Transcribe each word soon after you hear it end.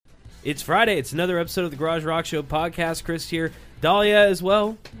It's Friday. It's another episode of the Garage Rock Show podcast. Chris here. Dahlia as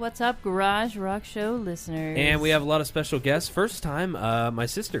well. What's up, Garage Rock Show listeners? And we have a lot of special guests. First time, my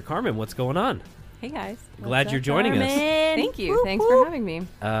sister, Carmen. What's going on? Hey, guys. Glad you're joining us. Thank you. Thanks for having me.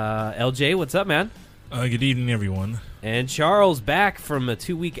 LJ, what's up, man? Good evening, everyone. And Charles back from a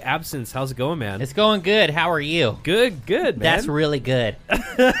 2-week absence. How's it going, man? It's going good. How are you? Good, man. That's really good.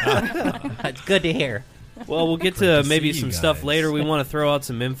 It's good to hear. Well, we'll get Great to to maybe see you some stuff guys. later. We want to throw out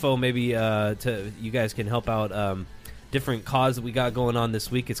some info, maybe to you guys can help out different cause that we got going on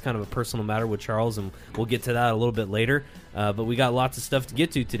this week. It's kind of a personal matter with Charles, and we'll get to that a little bit later. But we got lots of stuff to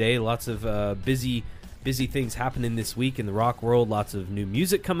get to today. Lots of busy things happening this week in the rock world. Lots of new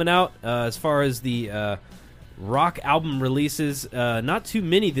music coming out. As far as the rock album releases, not too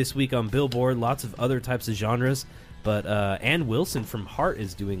many this week on Billboard. Lots of other types of genres. But Ann Wilson from Heart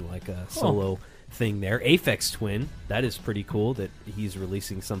is doing like a solo thing there. Aphex Twin, that is pretty cool that he's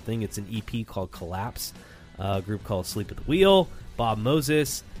releasing something. It's an EP called Collapse. A group called Sleep at the Wheel. Bob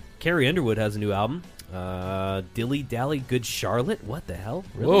Moses. Carrie Underwood has a new album. Dilly Dally Good Charlotte. What the hell?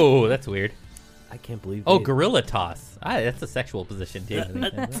 Really? Whoa, that's weird. I can't believe. Oh, Gorilla Toss. That's a sexual position, too.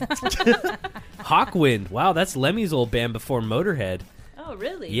 Hawkwind. Wow, that's Lemmy's old band before Motorhead. Oh,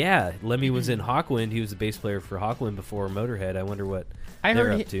 really? Yeah, Lemmy was in Hawkwind. He was the bass player for Hawkwind before Motorhead. I wonder what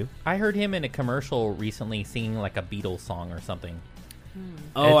they're up to. I heard him in a commercial recently singing like a Beatles song or something.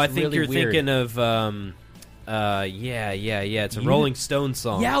 Oh, I It's think really you're weird. thinking of yeah. It's a Rolling Stones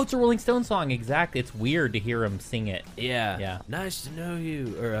song. Yeah, it's a Rolling Stone song, exactly. It's weird to hear him sing it. Yeah. Nice to know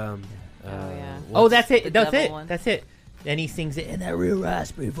you. Or yeah. Oh, that's it. the That's devil it. one? That's it. And he sings it in that real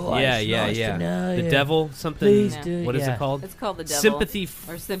raspy voice. Yeah. Nice to know The you. Devil something. Please Yeah. do. What is yeah. it called? It's called The Devil. Sympathy.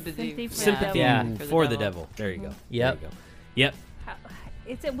 Or Sympathy. Sympathy Yeah. for the devil. There you go. Yep. There you go.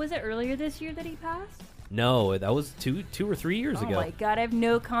 Yep. Was it earlier this year that he passed? No, that was two or 3 years Oh ago. my god, I have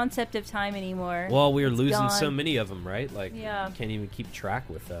no concept of time anymore. Well, we're It's losing so gone. many of them, right? Like, Yeah. you can't even keep track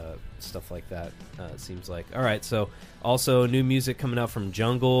with stuff like that, it seems like. All right, so also new music coming out from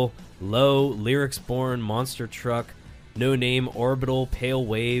Jungle, Low, Lyrics Born, Monster Truck, No Name, Orbital, Pale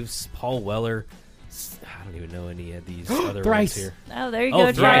Waves, Paul Weller. I don't even know any of these other Thrice. ones here. Oh, there you Oh,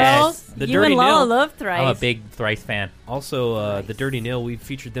 go, Thrice. Charles. The You Dirty and Lala Nail. love Thrice. I'm a big Thrice fan. Also, the Dirty Nail, we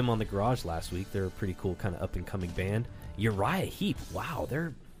featured them on The Garage last week. They're a pretty cool kind of up-and-coming band. Uriah Heep. Wow,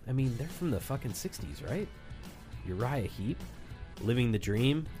 they're from the fucking 60s, right? Uriah Heep. Living the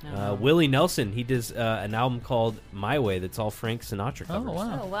Dream. Willie Nelson, he does an album called My Way that's all Frank Sinatra covers. Oh,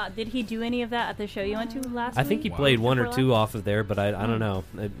 wow. Oh, wow. Did he do any of that at the show you went to last week? I think he played one or Before two last? off of there, but I don't know.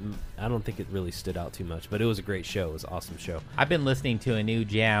 I don't think it really stood out too much, but it was a great show. It was an awesome show. I've been listening to a new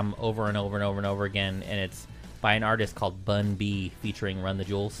jam over and over and over and over again, and it's by an artist called Bun B featuring Run the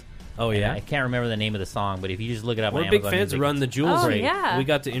Jewels. Oh, And yeah? I can't remember the name of the song, but if you just look it up We're on big Amazon fans of Music, Run the Jewels. Oh, right? yeah. We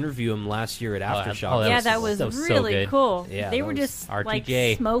got to interview him last year at Aftershock. Yeah, that was that was so really good. cool. Yeah, they that were was just like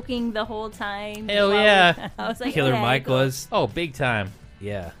RTJ. smoking the whole time. Hell while- yeah. I was like, Killer okay, Mike cool. was. Oh, big time.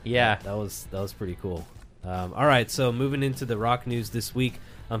 Yeah. Yeah. That was pretty cool. All right, so moving into the rock news this week,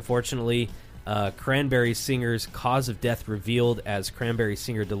 unfortunately, Cranberry singer's cause of death revealed as Cranberry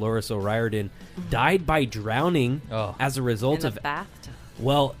singer Dolores O'Riordan died by drowning Oh. as a result In of the bathtub.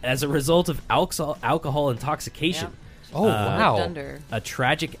 as a result of alcohol intoxication. Yep. Oh, wow. Lived under. A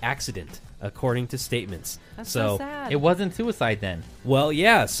tragic accident, according to statements. That's so sad. It wasn't suicide then. Well,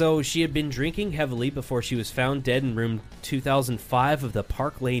 yeah, so she had been drinking heavily before she was found dead in room 2005 of the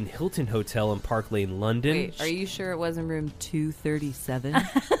Park Lane Hilton Hotel in Park Lane, London. Wait, are you sure it was in room 237?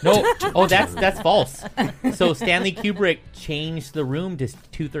 No. Oh, that's false. So Stanley Kubrick changed the room to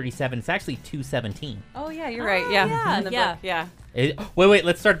 237. It's actually 217. Oh, yeah, you're right. Yeah. yeah, In the yeah. book, yeah. Wait.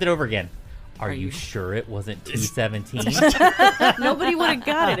 Let's start that over again. Are Are you you- sure it wasn't 217? Nobody would have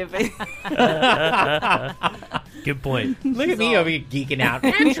got it if it... Good point. Look at me over here geeking out.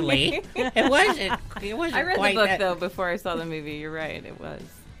 Actually, it wasn't. It wasn't I read quite the book, that. though, before I saw the movie. You're right. It was.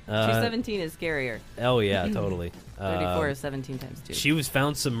 Uh, 217 is scarier. Oh, yeah, totally. 34 is 17 times 2. She was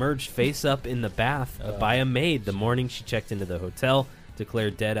found submerged face up in the bath by a maid the morning she checked into the hotel,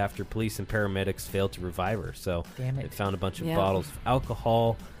 declared dead after police and paramedics failed to revive her. So Damn it. they found a bunch of Yeah. bottles of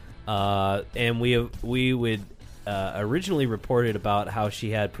alcohol. And we would originally reported about how she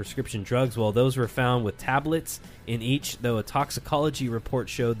had prescription drugs. Well, those were found with tablets in each, though a toxicology report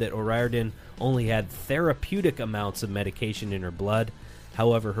showed that O'Riordan only had therapeutic amounts of medication in her blood.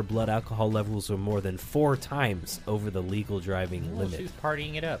 However, her blood alcohol levels were more than 4 times over the legal driving Well, limit. she was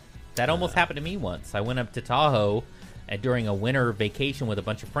partying it up. That almost happened to me once. I went up to Tahoe during a winter vacation with a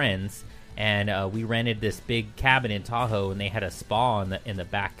bunch of friends, and we rented this big cabin in Tahoe, and they had a spa in the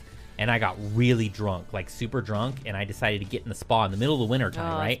back. and I got really drunk, like super drunk, and I decided to get in the spa in the middle of the winter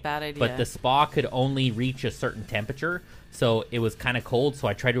time, Oh, right? that's a bad idea. But the spa could only reach a certain temperature, so it was kind of cold, so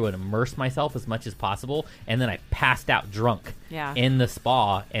I tried to immerse myself as much as possible, and then I passed out drunk Yeah. in the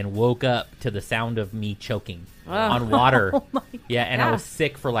spa and woke up to the sound of me choking Oh. on water. Oh my Yeah, and I Yeah. was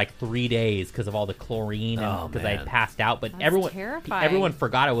sick for like 3 days because of all the chlorine Oh, and because I had man. passed out. But That's everyone terrifying.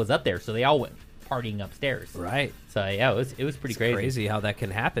 forgot I was up there, so they all went partying upstairs. Right. So yeah, it was pretty It's crazy. how that can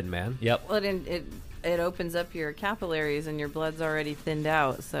happen, man. Yep. Well, it opens up your capillaries and your blood's already thinned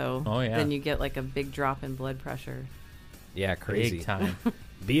out, so Oh, yeah. then you get like a big drop in blood pressure. Yeah, crazy. Big time.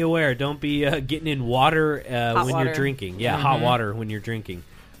 Be aware. Don't be getting in water when you're water. drinking. Yeah, hot water when you're drinking.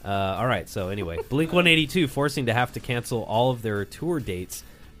 All right. So anyway, Blink-182 forcing to have to cancel all of their tour dates.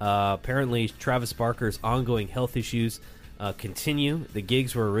 Apparently, Travis Barker's ongoing health issues continue. The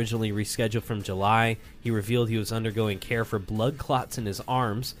gigs were originally rescheduled from July. He revealed he was undergoing care for blood clots in his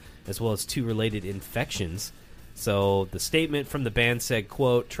arms, as well as 2 related infections. So the statement from the band said,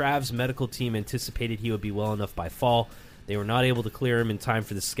 quote, Trav's medical team anticipated he would be well enough by fall. They were not able to clear him in time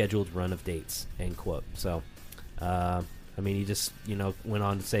for the scheduled run of dates, end quote. So, I mean, he just, went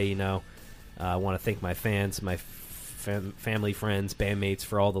on to say, I want to thank my fans, my family, friends, bandmates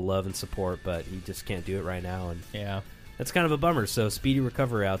for all the love and support, but he just can't do it right now. And Yeah. that's kind of a bummer. So speedy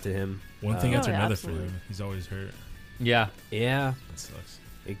recovery out to him. One thing after yeah, another absolutely. for him. He's always hurt. Yeah. Yeah. That sucks.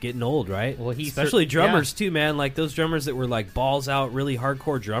 It getting old, right? Well, he's especially cer- drummers too, man. Like those drummers that were like balls out, really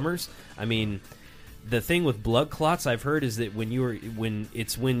hardcore drummers. I mean, the thing with blood clots I've heard is that when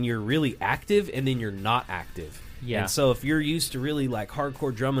you're really active and then you're not active. Yeah. And so if you're used to really like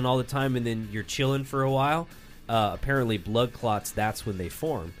hardcore drumming all the time and then you're chilling for a while, apparently blood clots, that's when they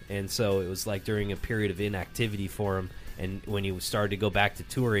form. And so it was like during a period of inactivity for him, and when he started to go back to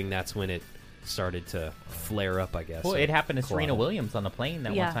touring, that's when it started to flare up, I guess. Well, or it happened to Serena clot. Williams on the plane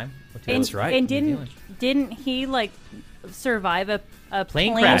that Yeah. one time. That's right. And New Zealand. didn't he like survive a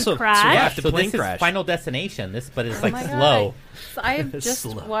Plane plane crash. Also, crash? yeah, So the plane this crash. is Final Destination. But it's Oh like my slow. God. So I've just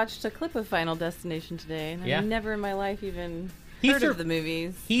Slow. watched a clip of Final Destination today, and Yeah. I've never in my life even He heard sur- of the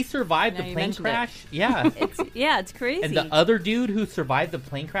movies. He survived Now the you plane mentioned it. crash. Yeah. It's crazy. And the other dude who survived the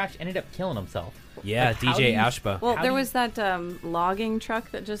plane crash ended up killing himself. Yeah, Like, how DJ do you- Ashba. Well, How there do you- was that logging truck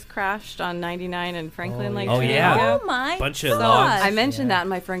that just crashed on 99 and Franklin Oh, like yeah. Oh, 2 years yeah. ago. Oh my Bunch of God. logs. I mentioned Yeah. that, and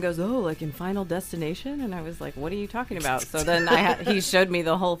my friend goes, "Oh, like in Final Destination," and I was like, "What are you talking about?" So then he showed me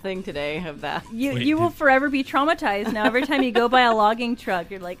the whole thing today of that. You Wait, you will did- forever be traumatized now. Every time you go by a logging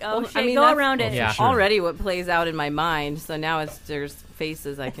truck, you're like, oh Well, shit, I mean, go that's- around it. Yeah. Sure. Already, what plays out in my mind. So now there's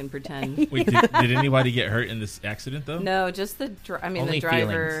faces I can pretend. Wait, did anybody get hurt in this accident though? No, just the Only the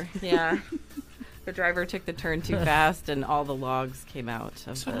driver. Yeah, the driver took the turn too fast, and all the logs came out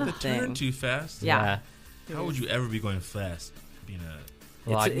of Took the the thing. turn too fast. Yeah. How would you ever be going fast? Being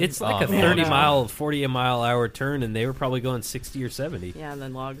a It's like a man. 30-mile, 40-mile-hour turn, and they were probably going 60 or 70. Yeah, and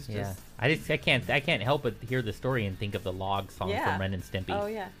then logs just. Yeah. I can't help but hear the story and think of the log song Yeah. from Ren and Stimpy. Oh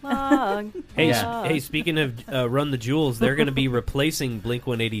yeah. Log. Hey, Yeah. hey, speaking of Run the Jewels, they're going to be replacing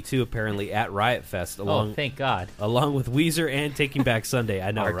Blink-182 apparently at Riot Fest Oh, along thank God. with Weezer and Taking Back Sunday. I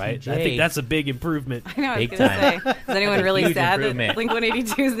know, right? I RTJ. think that's a big improvement. I know. I was Big gonna time. say, is anyone really Huge sad that improvement. Blink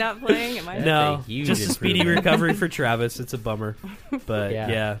 182 is not playing? Am I? No, a huge just a speedy improvement. recovery for Travis. It's a bummer, but Yeah.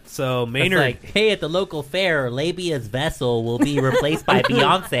 yeah. So It's Maynard, like, hey, at the local fair, Labia's vessel will be replaced by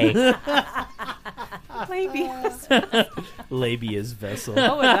Beyonce. Maybe. Labia's vessel.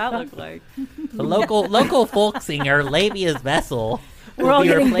 What would that look like? The local folk singer, Labia's vessel, will We're all be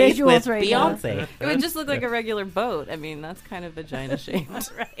getting replaced visuals with right now. Beyonce. It would just look like a regular boat. I mean, that's kind of vagina shaped.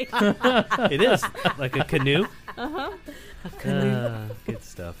 It is like a canoe. Good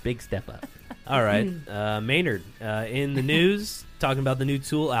stuff. Big step up. All right, Maynard, in the news, talking about the new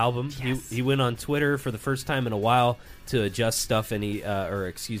Tool album. He went on Twitter for the first time in a while to adjust stuff, and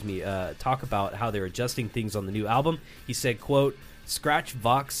talk about how they're adjusting things on the new album. He said, quote, Scratch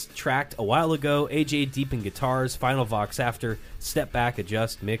Vox tracked a while ago, AJ deep in guitars, final Vox after, step back,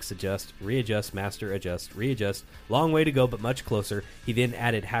 adjust, mix, adjust, readjust, master, adjust, readjust. Long way to go, but much closer. He then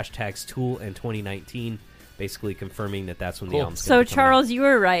added hashtags Tool and 2019, basically confirming that that's when the Cool. album's So gonna be coming out. Charles, you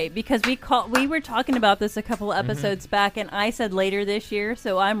were right because we were talking about this a couple episodes back, and I said later this year,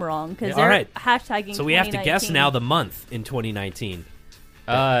 so I'm wrong because Yeah, they're all right. hashtagging. So we have to guess 2019. now the month in 2019.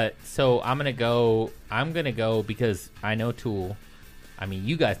 So I'm gonna go because I know Tool. I mean,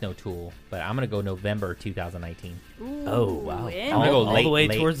 you guys know Tool, but I'm gonna go November 2019. Ooh, Oh, wow. in- I'm gonna go All late, the way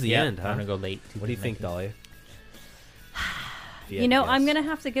late. towards the Yeah, end, huh? I'm gonna go late. What do you think, 2019. Dahlia? You know, I'm gonna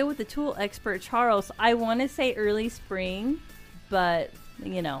have to go with the Tool expert Charles. I want to say early spring, but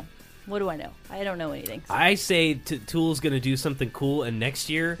What do I know? I don't know anything. I say Tool's going to do something cool, and next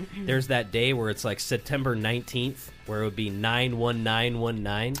year there's that day where it's like September 19th, where it would be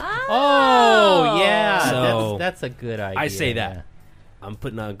 91919. Oh, yeah. So, that's a good idea. I say that. yeah. I'm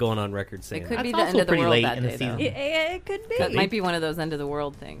going on record saying It could that. be That's the end also of the pretty world late that in the day, season. though. It could be. That might be one of those end of the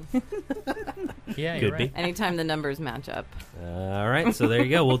world things. Yeah, Could you're be. right. Anytime the numbers match up. All right, so there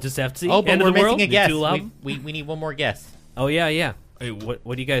you go. We'll just have to see. Oh, but End we're of the missing world, a new guest. Tool album. We need one more guest. Oh, yeah. Hey, What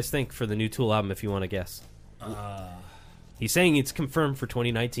do you guys think for the new Tool album, if you want to guess? He's saying it's confirmed for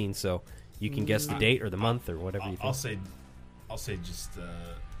 2019, so you can guess the date or the month or whatever you think. I'll say just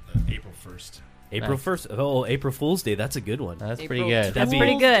April 1st. April 1st. Oh, April Fool's Day. That's a good one. That's April pretty good. That'd be-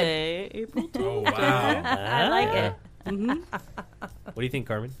 pretty good. April Oh wow! I like it. What do you think,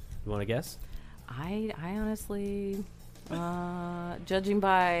 Carmen? You want to guess? I honestly, judging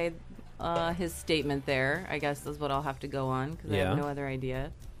by his statement there, I guess is what I'll have to go on because I Yeah. have no other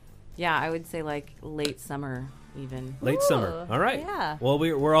idea. Yeah, I would say like late summer even. Late Ooh, summer. All right. yeah. Well,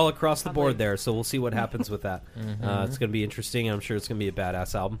 we're all across the Probably. board there, so we'll see what happens with that. It's going to be interesting. I'm sure it's going to be a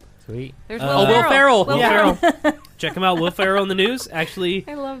badass album. Sweet. There's Oh, Will Ferrell. Will Yeah. Ferrell. Check him out. Will Ferrell in the news. Actually,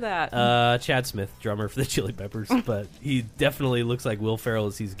 I love that. Chad Smith, drummer for the Chili Peppers, but he definitely looks like Will Ferrell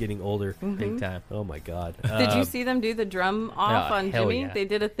as he's getting older. Big time. Oh my God! Did you see them do the drum off on hell Jimmy? yeah. They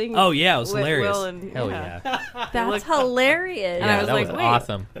did a thing. Oh, yeah, it was with hilarious. Will and, Hell yeah. That's hilarious. And I Yeah, was that like, was wait.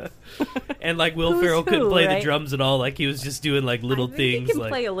 awesome. And like Will Who's Ferrell couldn't who, play the right? drums at all. Like he was just doing like little I think things. He can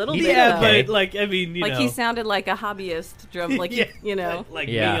like play a little He's bit. yeah, okay. but like I mean, you Like know, he sounded like a hobbyist drum, like Yeah. you know. like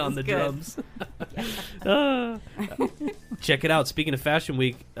Yeah. me on the It's good. drums. Check it out. Speaking of Fashion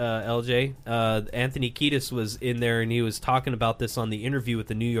Week, LJ, Anthony Kiedis was in there and he was talking about this on the interview with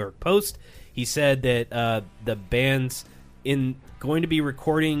the New York Post. He said that the band's going to be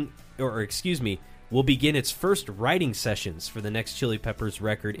recording, or excuse me, will begin its first writing sessions for the next Chili Peppers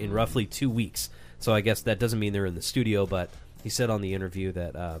record in roughly 2 weeks. So I guess that doesn't mean they're in the studio, but he said on the interview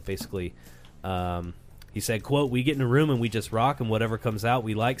that basically. He said, quote, "We get in a room and we just rock, and whatever comes out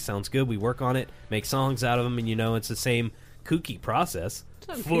we like, sounds good, we work on it, make songs out of them, and, you know, it's the same kooky process.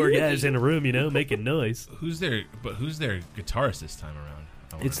 Four guys in a room, you know, making noise." Who's their guitarist this time around?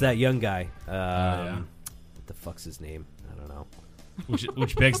 I wanna It's know. that young guy. yeah. What the fuck's his name? I don't know.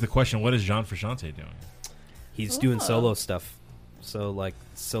 Which begs the question: what is Jean Frusciante doing? He's doing solo stuff. So, like,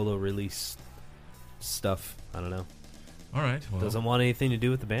 solo release stuff. I don't know. All right. Well, Doesn't want anything to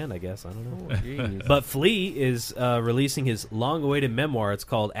do with the band, I guess. I don't know. Jeez. But Flea is releasing his long-awaited memoir. It's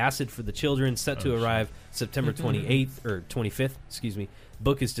called Acid for the Children, set to arrive September 28th or 25th. Excuse me.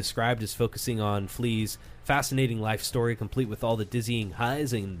 Book is described as focusing on Flea's fascinating life story, complete with all the dizzying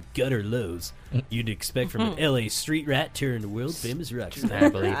highs and gutter lows you'd expect from an L.A. street rat turned world-famous rock star. I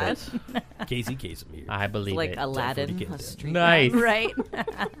believe it. Casey Kasem here. I believe Like it. Aladdin, Definitely a get street. Nice. Right.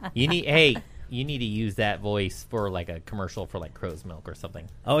 You need you need to use that voice for like a commercial for like Crow's Milk or something.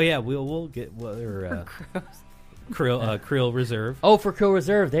 Oh yeah, we'll get Krill Reserve. Oh, for Crow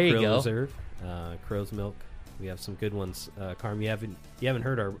Reserve. There you Krill go. Reserve, Crow's Milk. We have some good ones. Carm, you haven't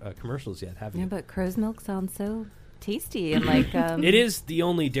heard our commercials yet, have you? Yeah, but crow's milk sounds so tasty and like. It is the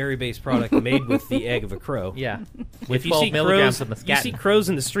only dairy-based product made with the egg of a crow. Yeah. If With you 12 see milligrams crows, of you see muscatine. crows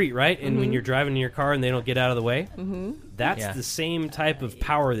in the street, right? And when you're driving in your car and they don't get out of the way, that's Yeah. the same type of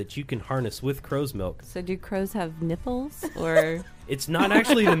power that you can harness with crow's milk. So do crows have nipples or? It's not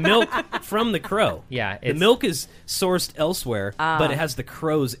actually the milk from the crow. Yeah, the it's- milk is sourced elsewhere, but it has the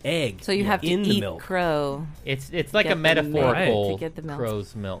crow's egg. So you have to in the eat milk. crow. It's like Get a the milk. metaphorical To get the milk.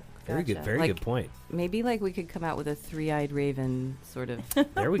 Crow's Milk. Very good, Gotcha. very Like- good point. Maybe like we could come out with a three-eyed raven sort of.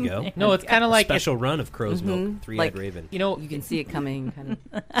 There we go. No, it's kind of like Special run of crow's milk, three-eyed Like- raven. you know, You can see it coming. Kind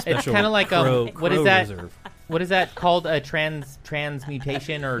of. it's Special kind of like crow, what crow is that? reserve. What is that called? A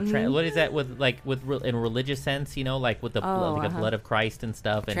transmutation or what is that with in a religious sense? You know, like with the blood, like the blood of Christ and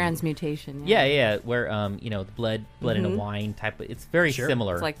stuff. And Transmutation. yeah, where you know the blood in a wine type. It's very Sure.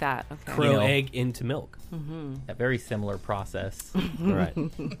 similar. It's like that. Okay. Crow know. egg into milk. a very similar process. All right,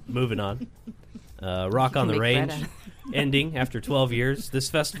 moving on. Rock on the Make bread Range out ending after 12 years. This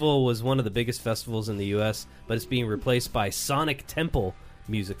festival was one of the biggest festivals in the U.S., but it's being replaced by Sonic Temple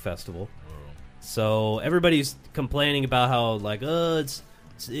Music Festival. So everybody's complaining about how, like, it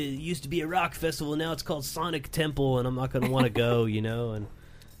used to be a rock festival, now it's called Sonic Temple, and I'm not going to want to go, you know. And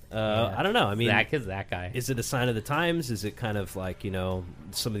I don't know. I mean, Zach is that guy. is it a sign of the times? Is it kind of like, you know,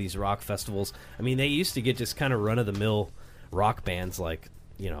 some of these rock festivals? I mean, they used to get just kind of run-of-the-mill rock bands like,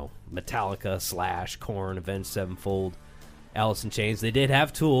 you know, Metallica, Slash, Korn, Avenged Sevenfold, Alice in Chains. They did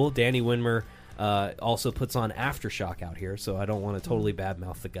have Tool. Danny Winmer also puts on Aftershock out here, so I don't want to totally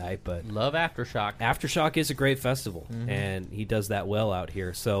badmouth the guy, but Love Aftershock. Aftershock is a great festival, and he does that well out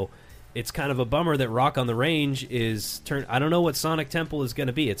here. So it's kind of a bummer that Rock on the Range is I don't know what Sonic Temple is going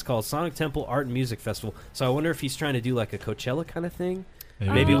to be. It's called Sonic Temple Art and Music Festival. So I wonder if he's trying to do like a Coachella kind of thing.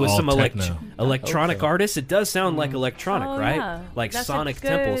 Maybe with all some techno. electronic so. artists. It does sound like electronic, Oh, right? yeah. Like That's Sonic a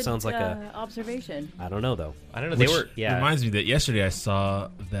Temple good, sounds like a. observation. I don't know though. I don't know. Which They were reminds me that yesterday I saw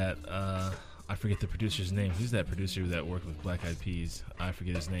that I forget the producer's name. Who's that producer that worked with Black Eyed Peas? I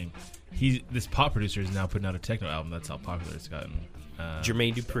forget his name. This pop producer is now putting out a techno album. That's how popular it's gotten.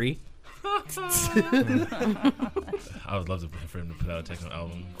 Jermaine Dupri. I would love for him to put out a techno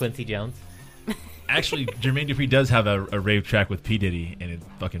album. Quincy Jones. Actually, Jermaine Dupri does have a rave track with P. Diddy, and it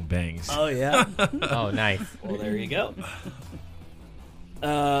fucking bangs. Oh yeah. Oh, nice. Well, there you go.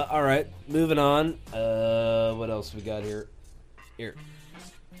 All right, moving on. What else we got here? Here.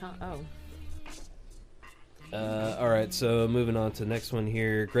 All right, so moving on to the next one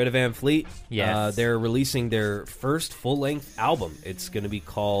here. Greta Van Fleet. Yes. They're releasing their first full-length album. It's going to be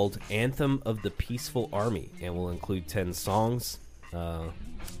called Anthem of the Peaceful Army, and will include 10 songs.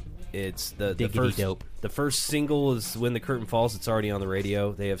 It's the Diggity first dope. The first single is When the Curtain Falls. It's already on the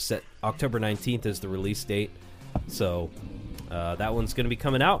radio. They have set October 19th as the release date. So that one's going to be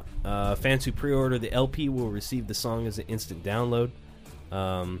coming out. Fans who pre-order the LP will receive the song as an instant download.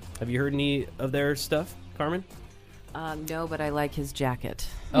 Have you heard any of their stuff, Carmen? No, but I like his jacket.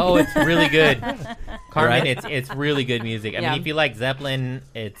 Oh, it's really good, Carmen. Right? It's really good music. I Yeah. mean, if you like Zeppelin,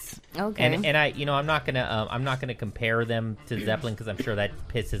 it's Okay. And I'm not gonna compare them to Zeppelin because I'm sure that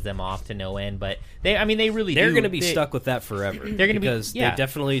pisses them off to no end. But they really They're do. going to be They- stuck with that forever. They're gonna be- because yeah. they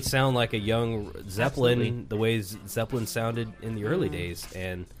definitely sound like a young Zeppelin, Absolutely. the way Zeppelin sounded in the early days,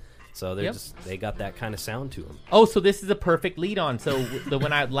 and so Yep. they got that kind of sound to them. Oh, so this is a perfect lead on. So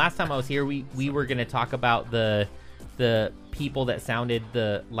last time I was here, we were going to talk about the people that sounded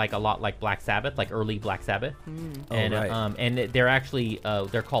a lot like Black Sabbath, like early Black Sabbath, and right. and they're actually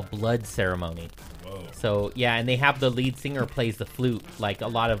they're called Blood Ceremony. Whoa. So yeah, and they have the lead singer plays the flute, like a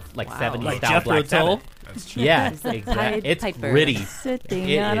lot of 70s Like style Jethro Black Tull? Sabbath. That's true. Yeah, He's a exactly. Pied It's Piper. gritty. Sitting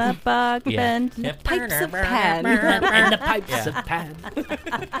It on is- a bog yeah. bench. Yep. Pipes of Pan. And the pipes Yeah. of Pan.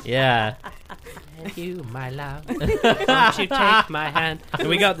 Yeah. You, my love, won't you take my hand? And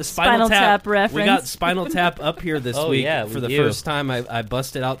we got the Spinal Tap reference. We got Spinal Tap up here this Oh, week yeah, for we the do. first time. I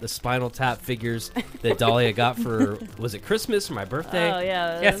busted out the Spinal Tap figures that Dahlia got for was it Christmas or my birthday? Oh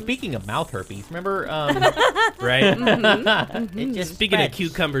yeah. Yeah. Speaking of mouth herpes, remember? Right. It just Speaking of spread.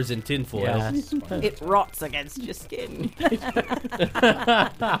 cucumbers in tinfoil, Yeah. It rots against your skin. good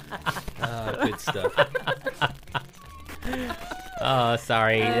stuff. Oh,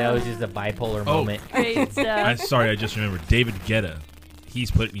 sorry, that was just a bipolar moment. Great I'm stuff. sorry, I just remembered. David Guetta. You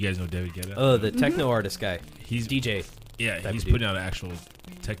guys know David Guetta? Oh, the techno artist guy. He's DJ. Yeah, type he's of dude. putting out an actual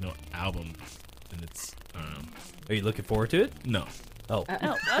techno album, and it's I don't know. Are you looking forward to it? No. Oh,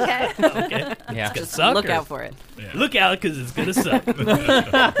 Oh, okay. okay. Yeah. Just suck. Look or- out for it. Yeah. Look out, because it's gonna suck.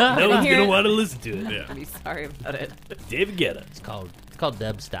 No one's hear gonna it. want to listen to it. Yeah. I'm sorry about it. David Guetta. It's called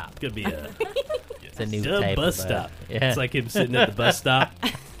dubstop. It's gonna be a It's a new dub type bus of, stop. Yeah. It's like him sitting at the bus stop.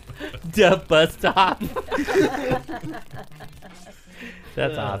 dub bus stop.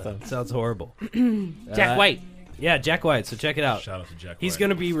 That's awesome. Sounds horrible. Jack White. Yeah, Jack White. So check it out. Shout out to Jack. He's White. going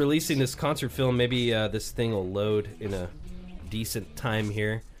to be releasing this concert film. Maybe this thing will load in a decent time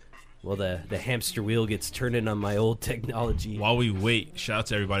here. Well, the hamster wheel gets turned in on my old technology. While we wait, shout out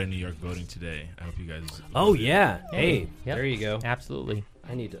to everybody in New York voting today. I hope you guys. Oh, voted. yeah. Hey, Yep. there you go. Absolutely.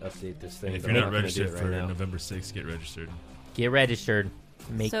 I need to update this thing. And if but you're I'm not gonna do registered it for right now. November 6th, get registered. Get registered.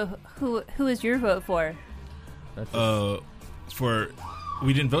 Make So who is your vote for? that's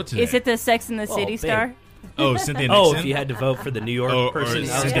We didn't vote today. Is it the Sex and the City babe. star? Oh, Cynthia Nixon. Oh, if you had to vote for the New York Oh, or person, I was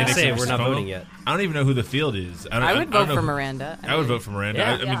Cynthia going to say Nixon we're not versus voting Cuomo? yet. I don't even know who the field is. I would don't vote know for who- Miranda. I would vote for Miranda.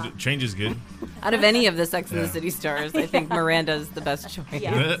 Yeah. I mean, change is good. Out of any of the Sex and Yeah. the City stars, I think Miranda's the best choice.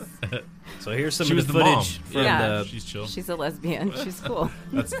 Yeah. So here's some She of was the the mom. footage from Yeah. the. She's chill. She's a lesbian. She's cool.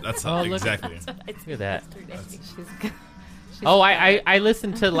 That's Oh, look. exactly. Look at that. She's Oh, I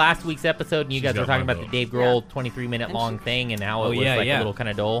listened to last week's episode, and you She's guys were got talking my about the vote. Dave Grohl 23-minute long thing, and how it Oh, was yeah, like yeah. a little kind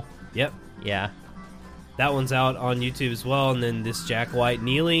of dull. Yep. Yeah. That one's out on YouTube as well. And then this Jack White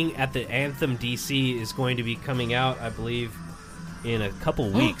kneeling at the Anthem DC is going to be coming out, I believe, in a couple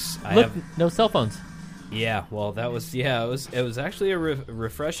weeks. I Look, have, no cell phones. yeah. Well, that was it was actually a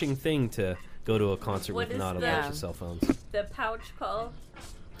refreshing thing to go to a concert What with is not a the- bunch of cell phones. The pouch called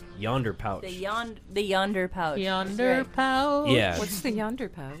Yonder pouch. the Yonder pouch. Yonder pouch. Yeah. What's the yonder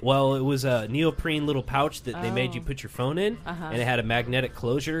pouch? Well, it was a neoprene little pouch that they made you Oh. put your phone in, Uh-huh. and it had a magnetic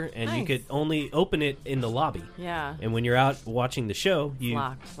closure, and you Nice. could only open it in the lobby. Yeah. And when you're out watching the show, you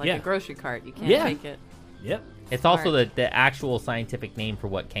Locked. Like yeah. a grocery cart. You can't Yeah. take it. Yep. It's also the actual scientific name for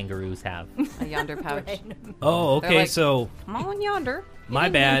what kangaroos have. A yonder pouch. Oh, They're okay. like, So Come on yonder. my Hey,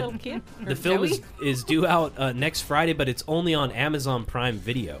 bad. little kid. The Or film Joey. is due out next Friday, but it's only on Amazon Prime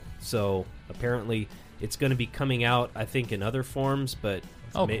Video. So apparently, it's going to be coming out, I think, in other forms, but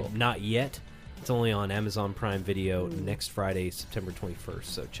Oh, cool. not yet. It's only on Amazon Prime Video next Friday, September 21st.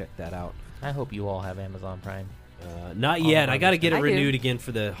 So check that out. I hope you all have Amazon Prime. Not yet. I got to get it I do. renewed again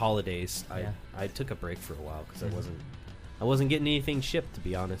for the holidays. Yeah. I took a break for a while because I wasn't getting anything shipped, to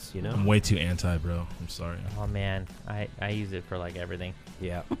be honest. You know. I'm way too anti, bro. I'm sorry. Oh man, I use it for like everything.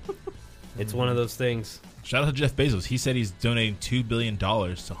 Yeah. It's one of those things. Shout out to Jeff Bezos. He said he's donating $2 billion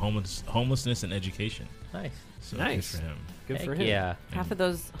to homelessness and education. Nice. So Nice. good for him. Good Heck for him. yeah. Half of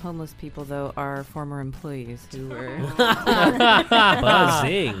those homeless people, though, are former employees who were.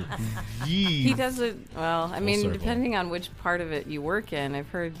 Buzzing. He does it well. I mean, circle. depending on which part of it you work in, I've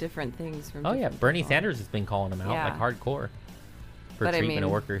heard different things from. Oh yeah, different Bernie people. Sanders has been calling him out Yeah. like hardcore for But I treatment of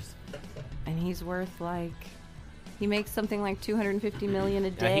mean- workers. and he's worth like. He makes something like $250 million a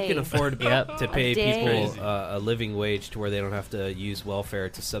Yeah, day. he can afford Yep. to pay day. people a living wage to where they don't have to use welfare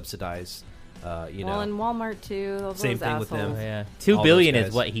to subsidize. You Well, know, and Walmart too. Those Same thing with assholes. them. Oh, yeah, All $2 billion those is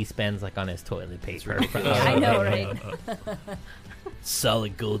guys. what he spends like on his toilet paper. I know, right?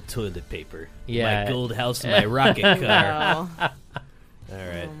 solid gold toilet paper. Yeah. My gold house and my rocket car. Oh, All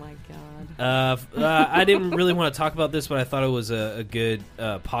right. oh my god. I didn't really want to talk about this, but I thought it was a good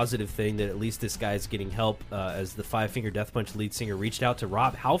positive thing that at least this guy's getting help as the Five Finger Death Punch lead singer reached out to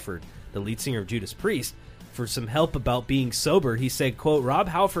Rob Halford, the lead singer of Judas Priest, for some help about being sober. He said, quote, Rob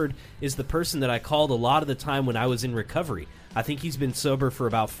Halford is the person that I called a lot of the time when I was in recovery. I think he's been sober for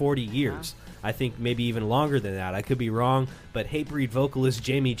about 40 years. I think maybe even longer than that. I could be wrong, but Hatebreed vocalist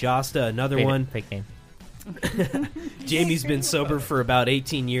Jamie Josta, another one. Fake name. Jamie's been sober for about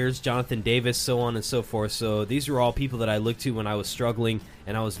 18 years, Jonathan Davis, so on and so forth. So these are all people that I looked to when I was struggling,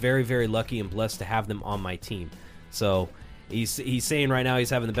 and I was very, very lucky and blessed to have them on my team. So he's saying right now he's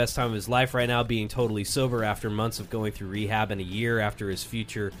having the best time of his life right now, being totally sober after months of going through rehab and a year after his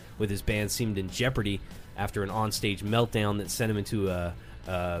future with his band seemed in jeopardy after an onstage meltdown that sent him into a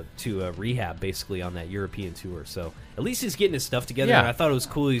rehab basically on that European tour. So at least he's getting his stuff together. Yeah. And I thought it was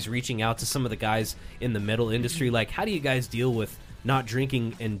cool he's reaching out to some of the guys in the metal industry, like, how do you guys deal with not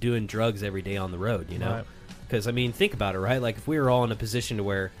drinking and doing drugs every day on the road, you know? Right. Because I mean, think about it, right? Like, if we were all in a position to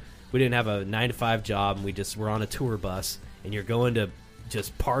where we didn't have a 9-to-5 job and we just were on a tour bus and you're going to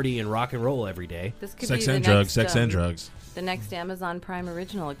just party and rock and roll every day. This could Sex be and the drugs. next, Sex and drugs. The next Amazon Prime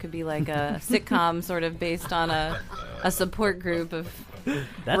original. It could be like a sitcom, sort of based on a support group of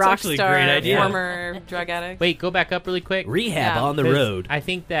That's rock actually a star, great idea. former drug addicts. Wait, go back up really quick. Rehab Yeah. on the 'Cause road. I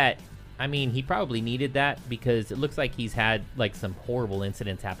think that, I mean, he probably needed that because it looks like he's had like some horrible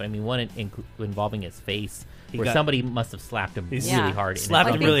incidents happen. I mean, one involving his face, where got- somebody must have slapped him He's- really Yeah. hard. and Slapped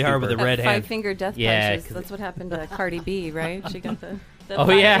it's him like really hard with super- a red hand. Five-finger death Yeah, punches. 'cause- That's what happened to Cardi B, right? She got the. Oh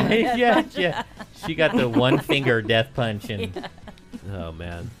yeah, yeah. She got the one finger death punch, and Oh,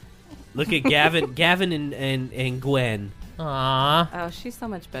 man. Look at Gavin and Gwen. Aww. Oh, she's so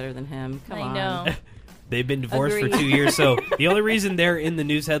much better than him. Come I on. know. They've been divorced for Agreed. 2 years, so the only reason they're in the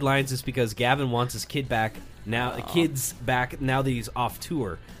news headlines is because Gavin wants his kid back now. Kids back now that he's off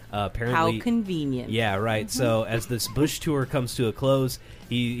tour. Apparently, How convenient. yeah, right. So as this Bush tour comes to a close,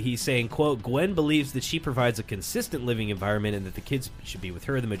 he's saying, "quote Gwen believes that she provides a consistent living environment and that the kids should be with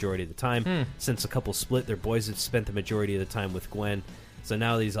her the majority of the time. Since the couple split, their boys have spent the majority of the time with Gwen. So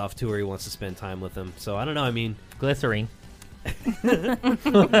now that he's off tour, he wants to spend time with them. So I don't know. I mean, Glycerine.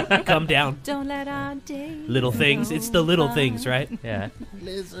 come down, Don't let our day. little things. It's the little things, right? Yeah.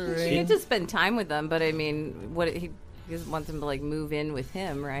 She get to spend time with them, but I mean, what he doesn't want them to like move in with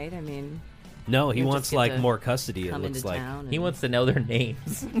him, right? I mean, No, he You wants just get like to more custody. It come looks into like, town. He and- wants to know their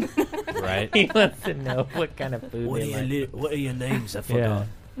names. right? He wants to know what kind of food they like. What are your names? I forgot.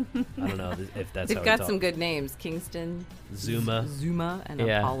 I don't know if that's They've how got he some talks. good names: Kingston, Zuma. and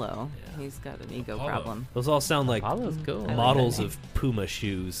Yeah. Apollo. He's got an ego Apollo. problem. Those all sound like Apollo's cool. like models that of Puma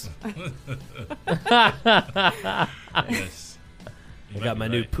shoes. Yes. I got my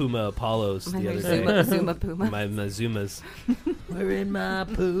new Puma Apollos the other day. Zuma Puma. My Zumas. We're in my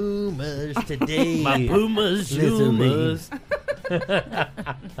Pumas today. My Puma Glycerine. Zumas.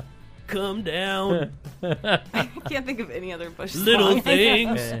 Come down, I can't think of any other Bush little song.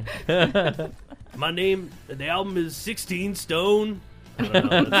 things. My name, the album is 16 Stone. I don't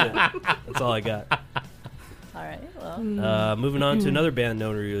know. That's it. That's all I got. All right. Well, Moving on to another band no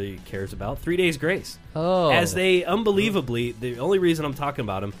one really cares about, 3 Days Grace. Oh. As they unbelievably, the only reason I'm talking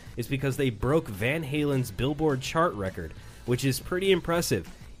about them is because they broke Van Halen's Billboard chart record, which is pretty impressive.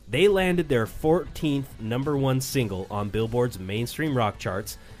 They landed their 14th #1 single on Billboard's mainstream rock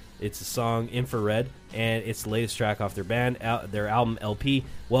charts. It's the song Infrared, and it's the latest track off their album LP.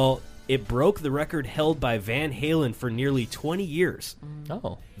 Well, it broke the record held by Van Halen for nearly 20 years.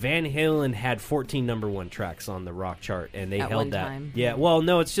 Oh. Van Halen had 14 #1 tracks on the rock chart, and they At held one that. time? Yeah, well,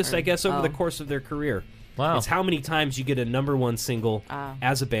 no, it's just, Or- I guess, over the oh. course of their career. Wow. It's how many times you get a #1 single Ah.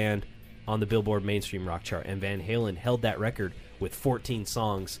 as a band on the Billboard mainstream rock chart. And Van Halen held that record with 14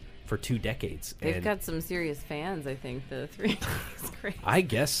 songs for 2 decades. They've And got some serious fans, I think, the three. It's great. I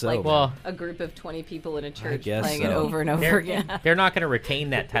guess so. Like Well, a group of 20 people in a church guess playing it so. over and over they're, again. they're not going to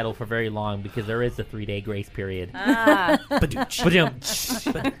retain that title for very long because there is a 3-day grace period. Ah, Badooch.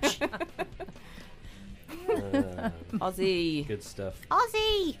 Badum. Aussie. Good stuff.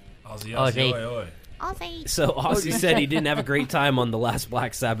 Aussie. Ozzy, Oh, they- oi, oi. Aussie. So Ozzy said he didn't have a great time on the last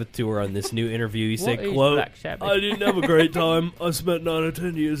Black Sabbath tour. On this new interview, he said, What is quote, Black Sabbath? I didn't have a great time. I spent 9 or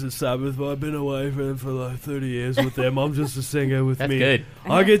 10 years at Sabbath, but I've been away from them for like 30 years with them. I'm just a singer with That's me. good.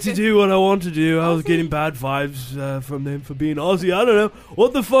 I get to do what I want to do. I was getting bad vibes from them for being Aussie. I don't know.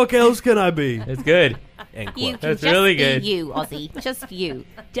 What the fuck else can I be? That's good. End You quote. can That's just really be good. you, Aussie. Just you.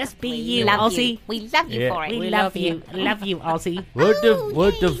 Just be We you, love Aussie. you. We love you Yeah. for it. We love you. Love you, Aussie. What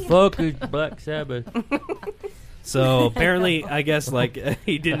the fuck is Black Sabbath? So apparently, I guess, like,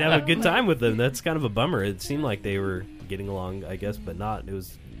 he didn't have a good time with them. That's kind of a bummer. It seemed like they were getting along, I guess, but not. It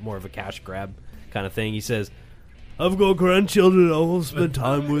was more of a cash grab kind of thing. He says, I've got grandchildren I want to spend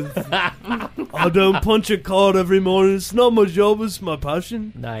time with. I don't punch a card every morning. It's not my job, it's my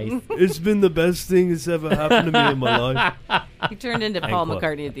passion. Nice. It's been the best thing that's ever happened to me in my life. He turned into End Paul quote.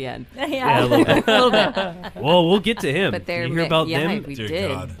 McCartney at the end. Yeah, a little bit. A little bit. Well, we'll get to him. But they're you hear about yeah, them? we Dear did.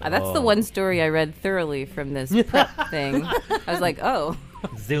 God. That's the Oh. one story I read thoroughly from this prep thing. I was like, oh,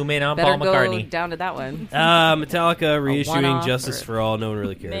 Zoom in on better Paul go McCartney. down to that one. Metallica reissuing one-off Justice or- for All. No one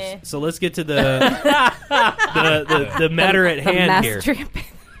really cares. Meh. So let's get to the matter at The hand here. master-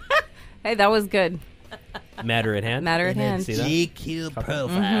 Hey, that was good. Matter at hand. Matter at hand. See that? GQ profile.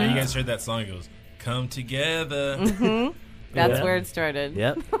 Yeah, you guys heard that song? It goes, "Come together." That's Yeah. where it started.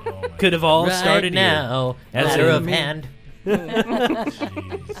 Yep. Oh my Could have all Right started here. now. As Matter in- of hand.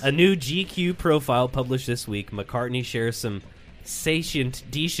 jeez. A new GQ profile published this week. McCartney shares some salient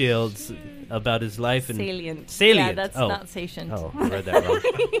details about his life and Salient. salient. Yeah, that's oh. not sation. Oh, I read that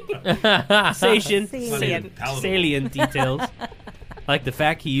wrong. Salient. Salient. Salient details. Like the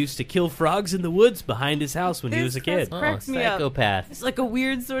fact he used to kill frogs in the woods behind his house when he was a kid. Oh, Cracks me up. psychopath. It's like a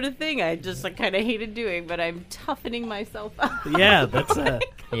weird sort of thing I just kind of hated doing, but I'm toughening myself up. Yeah, that's Yeah.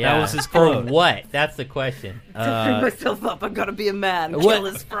 that was his For quote. what? That's the question. Toughening myself up. I'm gonna be a man. What? Kill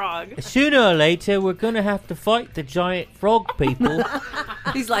this frog. Sooner or later, we're going to have to fight the giant frog people.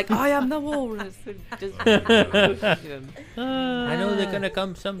 He's like, I am the walrus. Just- I know they're going to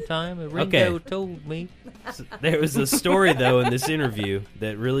come sometime. Ringo told me. There was a story though in this interview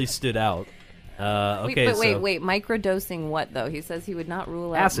that really stood out. Okay, wait. Microdosing what though? He says he would not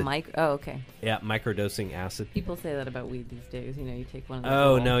rule out Acid. Oh, okay. Yeah, microdosing acid. People say that about weed these days. You know, you take one of the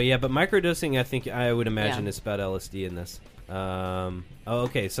Oh no, yeah, but microdosing, I think I would imagine Yeah. it's about LSD in this.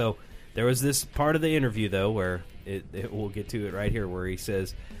 Okay, so there was this part of the interview though where we'll get to it right here, where he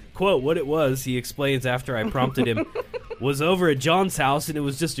says, "Quote: What it was," he explains after I prompted him, "was over at John's house, and it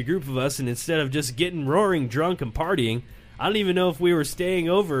was just a group of us, and instead of just getting roaring drunk and partying." I don't even know if we were staying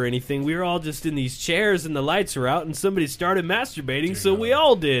over or anything. We were all just in these chairs and the lights were out and somebody started masturbating, so we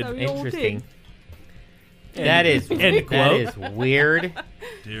all did. Interesting. End- That is end that quote. is weird.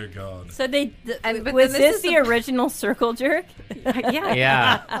 Dear God. So they but was then this is the original circle jerk? yeah.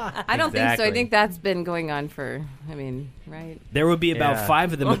 Yeah. I don't think so. I Exactly. think that's been going on for. I mean, right? There would be about Yeah.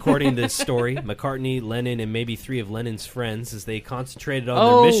 5 of them according to this story. McCartney, Lennon, and maybe 3 of Lennon's friends as they concentrated on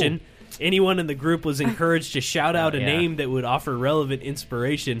Oh. their mission. Anyone in the group was encouraged to shout out a Yeah. name that would offer relevant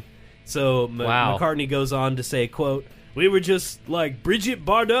inspiration. So Wow. McCartney goes on to say, quote, "We were just like Bridget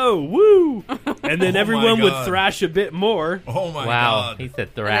Bardot, woo!" And then Oh my everyone would God. thrash a bit more. Oh my Wow. God. He said And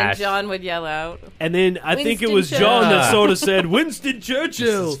then thrash. John would yell out. And then I think it Winston was John that Churchill. sort of said, "Winston This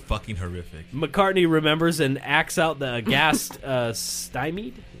Churchill." is fucking horrific. McCartney remembers and acts out the aghast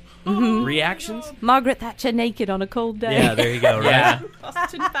stymied reactions. Margaret Thatcher naked on a cold day. Yeah, there you go. Right. Yeah.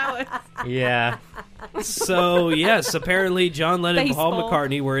 Austin Powers. Yeah. So yes, apparently John Lennon and Paul Baseball.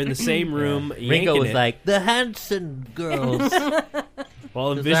 McCartney were in the same room, Ringo yanking was it, like, the Hanson girls. while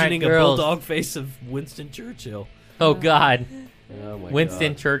 "Those envisioning a aren't girls." bulldog face of Winston Churchill. Oh, God. Oh my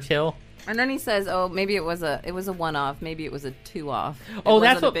Winston God. Churchill. And then he says, "Oh, maybe it was a one-off. Maybe it was a two-off. It Oh,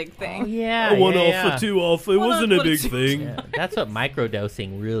 that's wasn't a what. big thing." Oh, yeah. A one yeah, off yeah. for 2 off. It wasn't a off for big two. thing. Yeah, that's what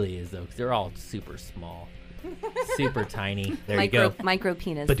microdosing really is, though, because they're all super small. Super tiny. There you go. Micro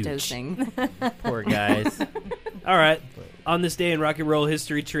penis Badooch. dosing. Poor guys. All right. On this day in rock and roll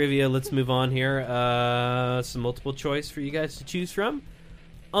history trivia, let's move on here. Some multiple choice for you guys to choose from.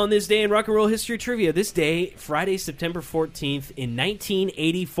 On this day in rock and roll history trivia, this day, Friday, September 14th, in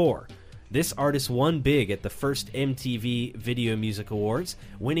 1984, this artist won big at the first MTV Video Music Awards,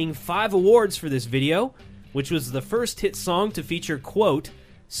 winning 5 awards for this video, which was the first hit song to feature, quote,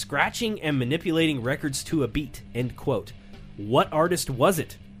 scratching and manipulating records to a beat, end quote. What artist was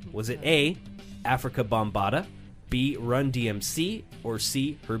it? Was it A, Africa Bambaataa, B, Run DMC, or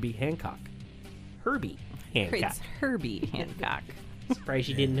C, Herbie Hancock? Herbie Hancock. It's Herbie Hancock. Surprised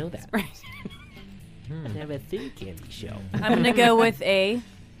you didn't know that. Right. Never thin candy show. I'm gonna go with A.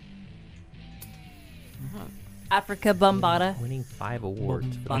 Africa Bambaataa. Winning 5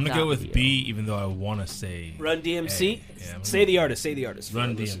 awards. for I'm the gonna go with video. B, even though I want to say Run DMC? A. Yeah, I'm Say gonna- the artist. Say the artist. for Run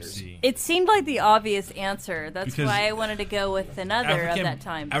our listeners. DMC. It seemed like the obvious answer. That's Because why I wanted to go with another of that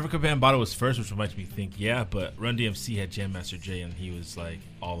time. Africa Bambaataa was first, which reminds me think, yeah, but Run DMC had Jam Master Jay, and he was like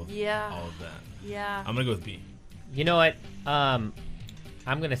all of that. Yeah. I'm gonna go with B. You know what?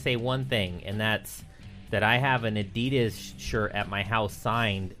 I'm going to say one thing, and that's that I have an Adidas shirt at my house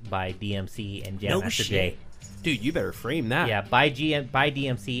signed by DMC and Jam No Master shit. Jay. Dude, you better frame that. Yeah, by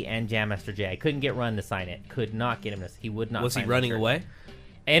DMC and Jam Master Jay. I couldn't get Run to sign it. Could not get him to. He would not. Was he sign the running shirt. away?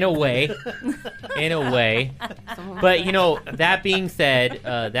 In a way, in a way. But you know, that being said,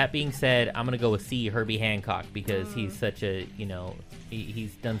 I'm gonna go with C, Herbie Hancock, because he's such a, you know,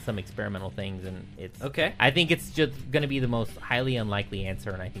 he's done some experimental things, and it's Okay. I think it's just gonna be the most highly unlikely answer,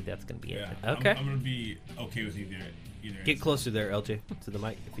 and I think that's gonna be it. Okay. I'm gonna be okay with either. Get answer. closer there, LJ, to the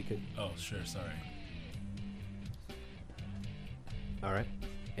mic, if you could. Oh, sure. Sorry. All right.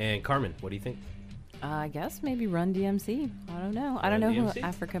 And Carmen, what do you think? I guess maybe Run DMC. I don't know. I don't know DMC? who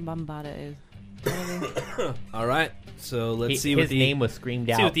Africa Bambaataa is. Maybe. All right. So let's see His what the name was screamed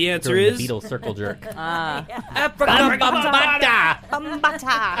out. see what the answer during is. The Beatles circle jerk.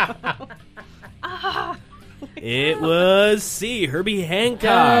 It was C, Herbie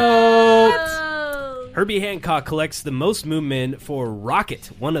Hancock. Herbie Hancock collects the most movement for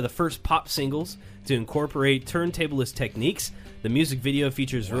Rocket, one of the first pop singles to incorporate turntablist techniques. The music video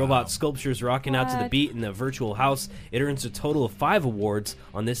features robot sculptures rocking out to the beat in a virtual house. It earns a total of 5 awards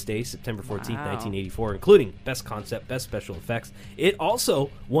on this day, September 14th, 1984, including Best Concept, Best Special Effects. It also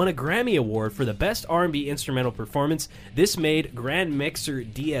won a Grammy Award for the Best R&B Instrumental Performance. This made Grand Mixer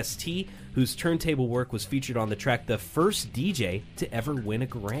DST, whose turntable work was featured on the track, the first DJ to ever win a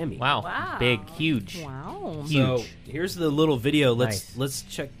Grammy. Wow. Big, huge. Wow. So Huge. here's the little video. Nice. Let's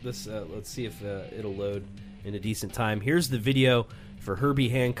check this. Let's see if it'll load in a decent time. Here's the video for Herbie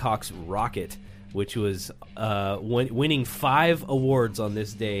Hancock's Rocket, which was winning 5 awards on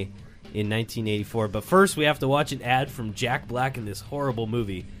this day in 1984. But first, we have to watch an ad from Jack Black in this horrible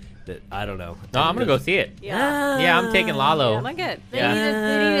movie that I don't know. No, I'm gonna go see it. Yeah. Yeah, I'm taking Lalo. I like it. They, Yeah.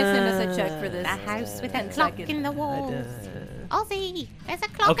 need to send us a check for this. The house with a 10 clock seconds. in the walls. Ozzy, there's a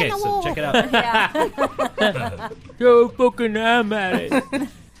clock Okay, in the so wall. check it out. Yeah. Go fucking I'm at it.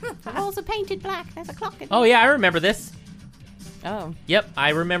 The walls are painted black. There's a clock in the Oh yeah, I remember this. Oh, Yep, I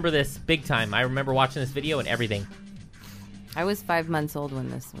remember this big time. I remember watching this video and everything. I was 5 months old when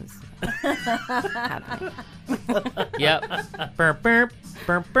this was happening. Yep. Burp, burp,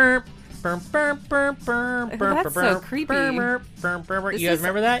 burp, burp. Burp, burp, burp, burp, burp, That's burp, so creepy. burp, burp, burp, burp. This You guys is-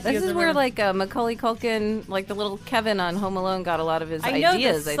 remember that? You This guys is where remember? like Macaulay Culkin, like the little Kevin on Home Alone, got a lot of his I know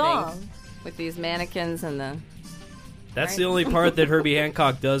ideas. this I song. think with these mannequins and the. That's Right. the only part that Herbie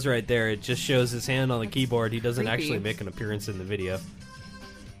Hancock does right there. It just shows his hand on the keyboard. He doesn't creepy. actually make an appearance in the video.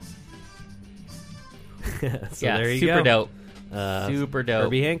 So yeah, there you super go. dope. Super dope.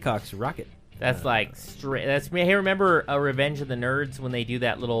 Herbie Hancock's Rocket. That's like straight. That's me. Hey, remember Revenge of the Nerds when they do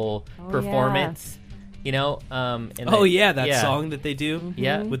that little Oh, performance? You know. And Oh they- yeah, that song that they do.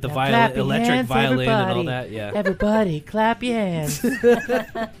 Yeah. With the Now violin, clap your electric hands, violin and all everybody. that. Yeah, Everybody, clap your hands.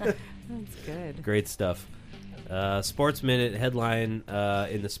 That's good. great stuff. Sports Minute headline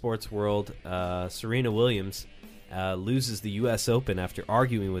in the sports world: Serena Williams loses the U.S. Open after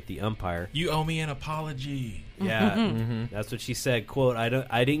arguing with the umpire. You owe me an apology. Yeah, that's what she said. "Quote: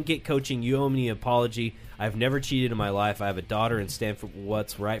 I didn't get coaching. You owe me an apology. I've never cheated in my life. I have a daughter and stand for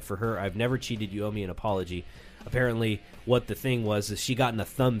what's right for her. I've never cheated. You owe me an apology." Apparently, what the thing was is she gotten a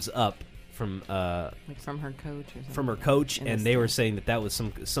thumbs up from Like from her coach or something. from her coach, In and the they were stand. saying that that was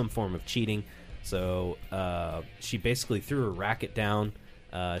some form of cheating. So she basically threw her racket down.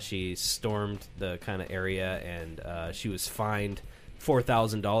 She stormed the kind of area, and she was fined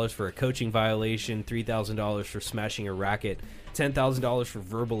 $4,000 for a coaching violation, $3,000 for smashing a racket, $10,000 for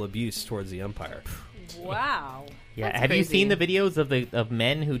verbal abuse towards the umpire. Wow. Yeah. That's Have you crazy. seen the videos of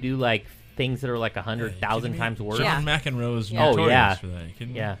men who do like things that are like 100,000 times worse? Yeah. John McEnroe's Yeah. Oh, notorious yeah. for that. You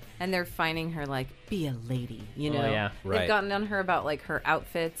kidding me? Yeah. And they're finding her like, be a lady, you Oh, know? yeah. Right. They've gotten on her about like her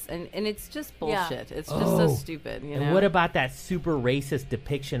outfits, and it's just Yeah. bullshit. It's just so stupid, you know? And what about that super racist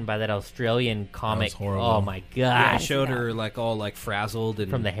depiction by that Australian comic? horrible. Oh my Yeah, I god! showed her like all like frazzled and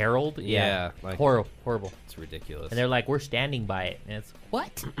From the Herald? Yeah, like- horrible. It's ridiculous. And they're like, we're standing by it. And it's,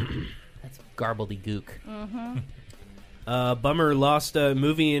 what? That's garbledy-gook. Bummer lost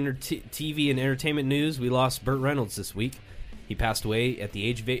movie and TV and entertainment news. We lost Burt Reynolds this week. He passed away at the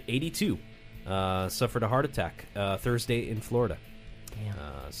age of 82. Suffered a heart attack Thursday in Florida.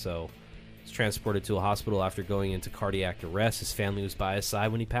 Damn. So was transported to a hospital after going into cardiac arrest. His family was by his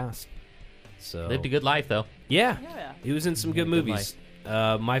side when he passed. So Lived a good life, though. yeah, Yeah. he was in some good Good movies.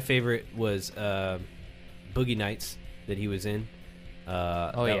 My favorite was Boogie Nights that he was in.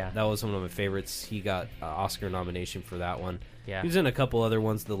 That was one of my favorites. He got an Oscar nomination for that one. Yeah. He was in a couple other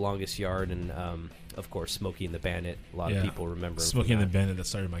ones, The Longest Yard, and of course, Smokey and the Bandit. A lot of people remember him Smokey from and the that. Bandit that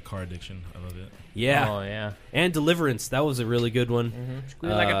started my car addiction. I love it. Yeah, Oh, yeah. and Deliverance. That was a really good one.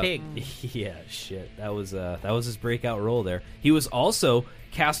 Squeal like a pig. Yeah, shit. That was his breakout role there. He was also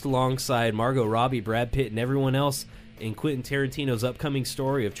cast alongside Margot Robbie, Brad Pitt, and everyone else in Quentin Tarantino's upcoming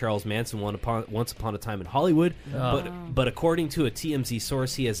story of Charles Manson, Once Upon a Time in Hollywood. But according to a TMZ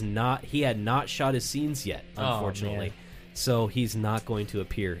source, he had not shot his scenes yet, unfortunately. man. So he's not going to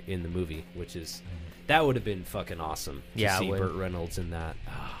appear in the movie, that would have been fucking awesome to Yeah, it see would. Burt Reynolds in that.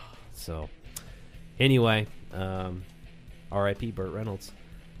 So anyway, R.I.P. Burt Reynolds.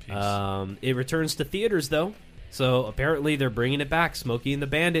 Peace. It returns to theaters though, so apparently they're bringing it back. Smokey and the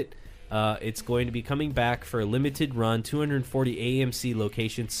Bandit. It's going to be coming back for a limited run, 240 AMC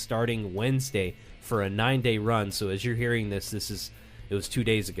locations starting Wednesday for a 9-day run. So as you're hearing this, it was 2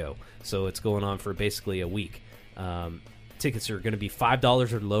 days ago, so it's going on for basically a week. Tickets are going to be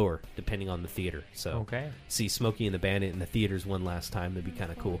 $5 or lower depending on the theater. So Okay. see Smokey and the Bandit in the theaters one last time. That'd be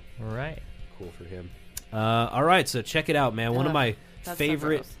kind of cool. All right. Cool for him. All right, so check it out, man. One of my That's so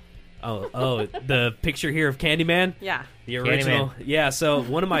favorite. gross. Oh, the picture here of Candyman. Yeah. The original. Yeah, so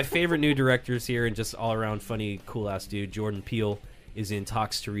one of my favorite new directors here and just all around funny, cool ass dude, Jordan Peele, is in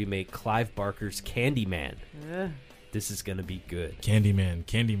talks to remake Clive Barker's Candyman. This is gonna be good. Candyman.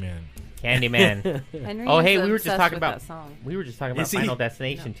 Candyman. Henry Oh, is hey, we were just obsessed talking with about that song. Is he? Final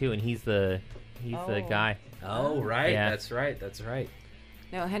Destination too, and he's the guy. Oh, right. Yeah. That's right.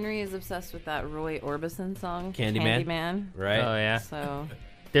 No, Henry is obsessed with that Roy Orbison song, Candyman? Candyman. Right. Oh yeah. So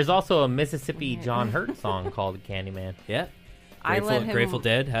There's also a Mississippi John Hurt song called Candyman. Yeah. I let him. Grateful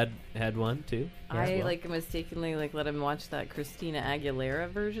Dead had one too. I well. like mistakenly let him watch that Christina Aguilera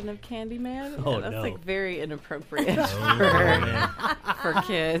version of Candyman. Oh, and that's no. like very inappropriate Oh, for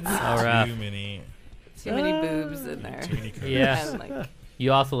kids. All right. Too many. Too many boobs in there. Too many curves. Yeah. And, like,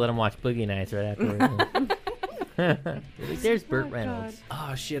 You also let him watch Boogie Nights right afterwards. There's Burt Reynolds.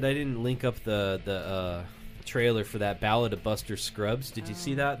 Oh shit! I didn't link up the trailer for that Ballad of Buster Scruggs. Did you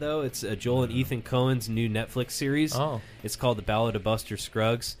see that though? It's Joel and Ethan Coen's new Netflix series. Oh. It's called The Ballad of Buster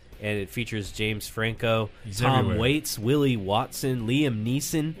Scruggs, and it features James Franco, He's Tom everywhere. Waits, Willie Watson, Liam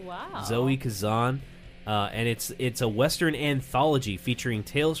Neeson, Wow. Zoe Kazan, and it's a Western anthology featuring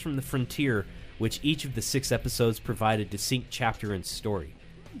tales from the frontier, which each of the 6 episodes provide a distinct chapter and story.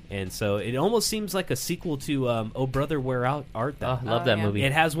 And so it almost seems like a sequel to Oh Brother, Where Art Thou? Oh, love Oh, that yeah. movie.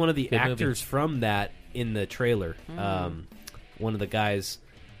 It has one of the Good movie. actors from that in the trailer. One of the guys,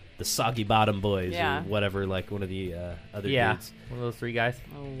 the Soggy Bottom Boys Yeah. or whatever, like one of the other Yeah, dudes. one of those 3 guys.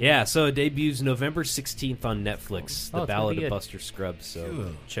 Yeah, so it debuts November 16th on Netflix, Oh, The it's gonna Ballad be of good. Buster Scruggs, so Cool.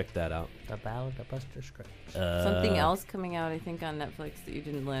 check that out. The Ballad of Buster Scruggs. something else coming out, I think, on Netflix that you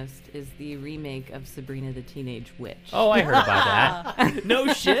didn't list is the remake of Sabrina the Teenage Witch. Oh, I heard about that.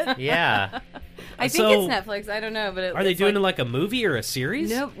 No shit? Yeah. I think so- it's Netflix. I don't know, but Are they it's doing like, it like a movie or a series?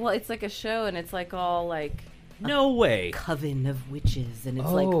 No, well, it's like a show, and it's like all like No way. coven of witches, and it's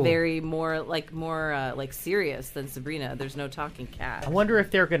Oh. like very more like serious than Sabrina. There's no talking cat. I wonder if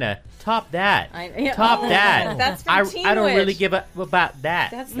they're gonna top that. Yeah, Top oh, that. That's from I Teen don't really Witch. give a about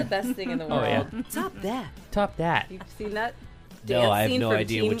that. That's the best thing in the Oh, world. yeah. Top that. Top that. You've seen that? No, dance I have scene no from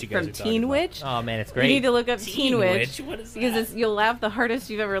idea Teen, what you guys from are talking Teen about. Witch. Oh man, it's You need great. to look up Teen Witch. What is Because you'll laugh the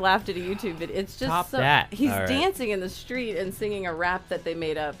hardest you've ever laughed at a YouTube video. It's just Top so, that. He's All right. dancing in the street and singing a rap that they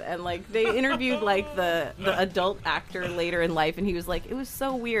made up, and like they interviewed like the adult actor later in life, and he was like, it was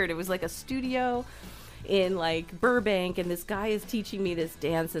so weird. It was like a studio in like Burbank, and this guy is teaching me this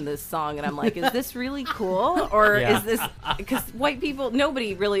dance and this song, and I'm like, is this really cool, or Yeah. is this because white people,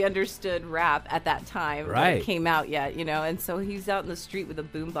 nobody really understood rap at that time when Right. it came out yet, you know, and so he's out in the street with a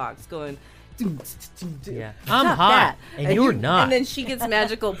boombox going Yeah. I'm Stop hot, that. and you're not. And then she gets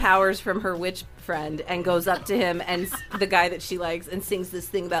magical powers from her witch friend and goes up to him and the guy that she likes and sings this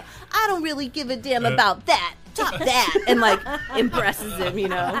thing about, I don't really give a damn about that. Top that. And like impresses him, you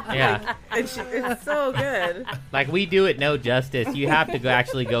know? Yeah. And it's so good. Like, we do it no justice. You have to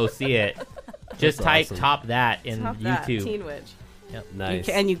actually go see it. Just That's type awesome. "top that" in Top that. YouTube. Teen Witch. Nice.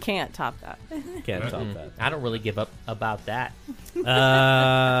 And you can't top that. Can't top that. I don't really give up about that.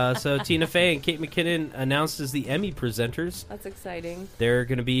 So Tina Fey and Kate McKinnon announced as the Emmy presenters. That's exciting. They're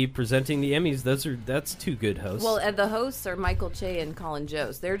going to be presenting the Emmys. That's two good hosts. Well, and the hosts are Michael Che and Colin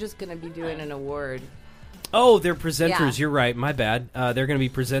Jost. They're just going to be doing an award. oh, they're presenters. Yeah. You're right. My bad. They're going to be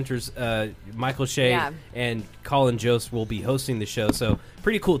presenters. Michael Shea Yeah. and Colin Jost will be hosting the show. So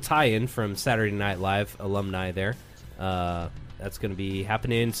pretty cool tie-in from Saturday Night Live alumni there. That's going to be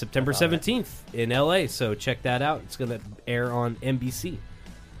happening September 17th in LA. So check that out. It's going to air on NBC.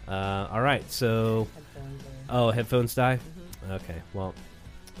 All right. So, headphones die. Okay. Well.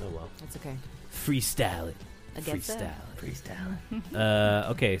 Oh well. That's okay. Freestyle it. I guess so. Freestyle.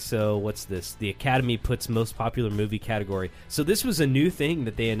 Okay, so what's this? The Academy puts most popular movie category. So this was a new thing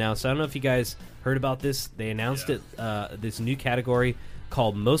that they announced. I don't know if you guys heard about this. They announced it. This new category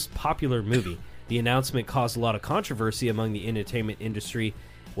called most popular movie. The announcement caused a lot of controversy among the entertainment industry.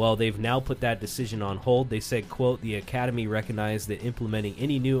 Well, they've now put that decision on hold. They said, quote, the Academy recognized that implementing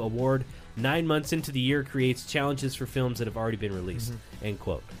any new award 9 months into the year creates challenges for films that have already been released, end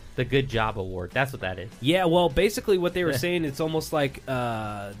quote. The Good Job Award. That's what that is. Yeah, well, basically what they were saying, it's almost like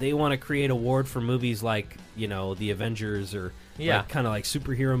they want to create an award for movies like, you know, The Avengers or kind of like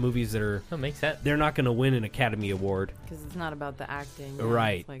superhero movies that are... That makes sense. They're not going to win an Academy Award. Because it's not about the acting. Yeah,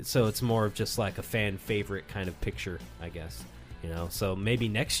 Right. it's like- So it's more of just like a fan favorite kind of picture, I guess. You know, so maybe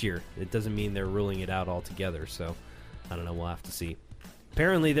next year. It doesn't mean they're ruling it out altogether. So I don't know. We'll have to see.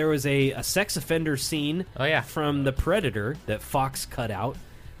 Apparently there was a sex offender scene from The Predator that Fox cut out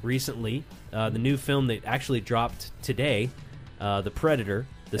recently. The new film that actually dropped today, The Predator.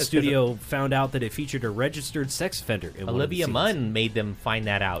 The studio found out that it featured a registered sex offender. In Olivia one of the scenes. Munn made them find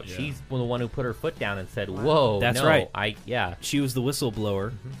that out. Yeah. She's the one who put her foot down and said, "Whoa, That's no, right. Yeah." She was the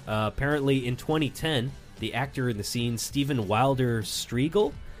whistleblower. Apparently, in 2010, the actor in the scene, Stephen Wilder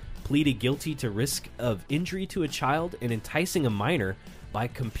Striegel, pleaded guilty to risk of injury to a child and enticing a minor by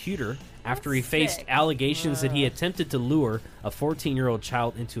computer after he faced sick. allegations that he attempted to lure a 14-year-old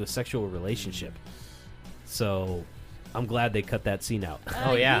child into a sexual relationship. So, I'm glad they cut that scene out.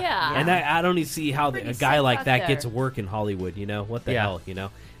 Oh, yeah. And I don't even see how Pretty a guy sick like out that there. gets work in Hollywood, you know? What the Yeah. hell, you know?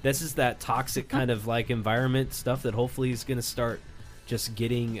 This is that toxic kind of like environment stuff that hopefully is going to start just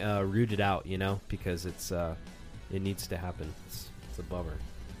getting rooted out, you know? Because it needs to happen. It's a bummer.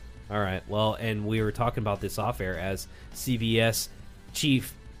 All right. Well, and we were talking about this off air as CBS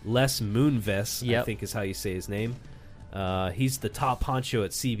chief Les Moonves, I Yep. think is how you say his name. He's the top honcho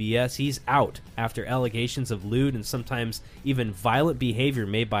at CBS. He's out after allegations of lewd and sometimes even violent behavior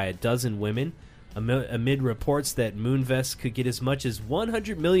made by a dozen women, amid reports that Moonves could get as much as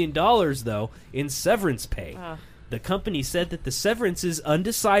 $100 million, though, in severance pay. The company said that the severance is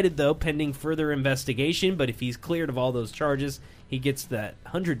undecided, though, pending further investigation, but if he's cleared of all those charges, he gets that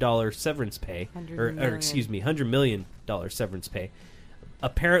 $100 severance pay. $100 million severance pay.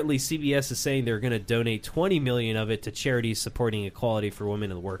 Apparently, CBS is saying they're going to donate $20 million of it to charities supporting equality for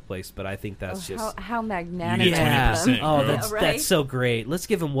women in the workplace. But I think that's just how magnanimous. yeah. of them. 20%, Oh, bro. that's right? that's so great. Let's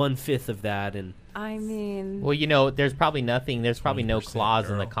give him 1/5 of that, and I mean, Well, you know, there's probably no clause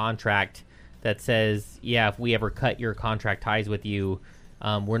in the girl. contract that says, yeah, if we ever cut your contract ties with you,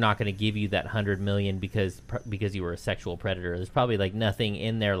 we're not going to give you that $100 million because you were a sexual predator. There's probably like nothing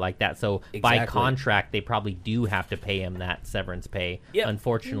in there like that. So by Exactly. contract, they probably do have to pay him that severance pay. Yep.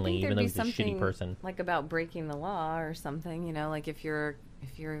 Unfortunately, you'd even think though there'd he's a be shitty something person. like about breaking the law or something. You know, like if you're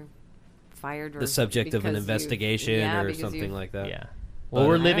fired or the subject of an because you- investigation yeah, or because something you- like that. Yeah. But Well,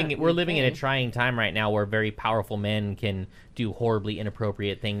 we're I living don't we're living in a think- trying time right now where very powerful men can do horribly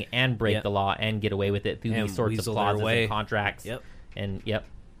inappropriate thing and break Yep. the law and get away with it through And these sorts of weasel their clauses way. and contracts. Yep. And yep.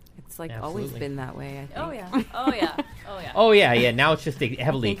 It's like Absolutely. always been that way. I think. Oh yeah. Oh yeah. Oh yeah. Oh yeah. Now it's just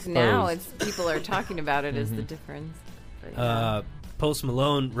heavily I think exposed. now it's people are talking about it as the difference. But, yeah. Post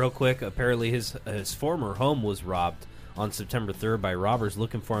Malone, real quick. Apparently, his former home was robbed on September 3rd by robbers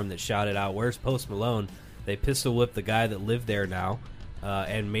looking for him that shouted out, "Where's Post Malone?" They pistol whipped the guy that lived there now,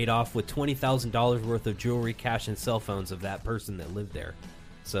 and made off with $20,000 worth of jewelry, cash, and cell phones of that person that lived there.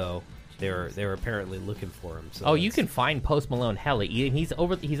 So they were apparently looking for him. So Oh, you that's- can find Post Malone. Hell, he's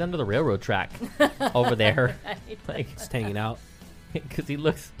under the railroad track over there. Like, just hanging out. because he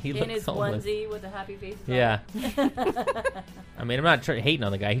looks in his homeless. onesie with a happy face. Yeah. I mean, I'm not hating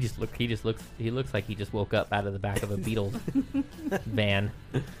on the guy. He looks like he just woke up out of the back of a Beatles van,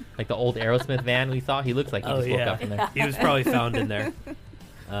 like the old Aerosmith van we saw. He looks like he just woke up in there. He was probably found in there.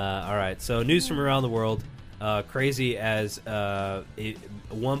 All right, so news from around the world. Crazy as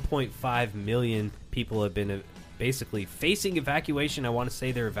 1.5 million people have been basically facing evacuation. I want to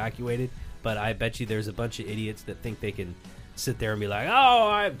say they're evacuated, but I bet you there's a bunch of idiots that think they can sit there and be like,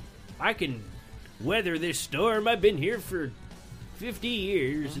 oh, I can weather this storm. I've been here for 50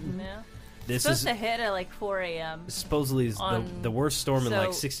 years. Yeah. This Supposed is to hit at like 4 a.m. supposedly is the worst storm in so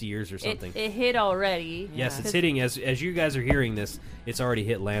like 60 years or something. It hit already. Yes, Yeah. it's hitting as you guys are hearing this. It's already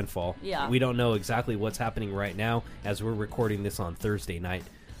hit landfall. Yeah. We don't know exactly what's happening right now as we're recording this on Thursday night,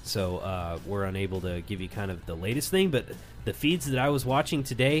 so we're unable to give you kind of the latest thing. But the feeds that I was watching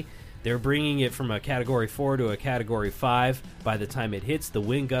today, they're bringing it from a Category 4 to a Category 5. By the time it hits, the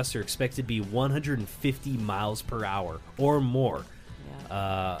wind gusts are expected to be 150 miles per hour or more.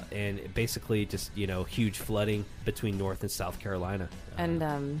 And basically just, huge flooding between North and South Carolina.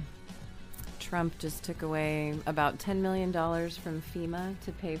 And Trump just took away about $10 million from FEMA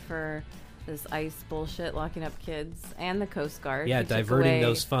to pay for this ICE bullshit, locking up kids, and the Coast Guard. Yeah, He took diverting away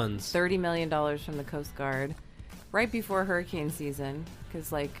those funds. $30 million from the Coast Guard right before hurricane season because,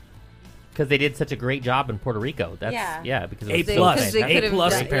 Because they did such a great job in Puerto Rico. That's Yeah. because A it was plus. so they fantastic. could have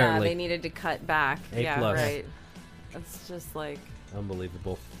plus, done- apparently. Yeah, they needed to cut back. A yeah, plus. right. It's just like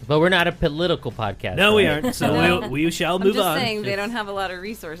Unbelievable. But we're not a political podcast. No, we right? aren't. So No. we shall I'm move just on. saying they don't have a lot of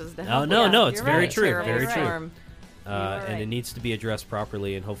resources to help. no, with. no, it's You're very right. true, Terrible very true. storm. You are And right. it needs to be addressed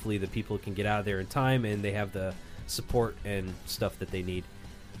properly, and hopefully the people can get out of there in time, and they have the support and stuff that they need.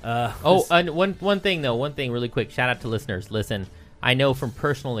 Oh, and one thing really quick. Shout out to listeners. Listen, I know from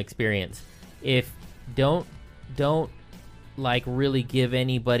personal experience, if don't like really give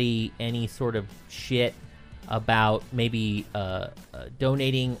anybody any sort of shit about maybe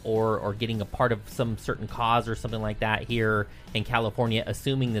donating or getting a part of some certain cause or something like that here in California,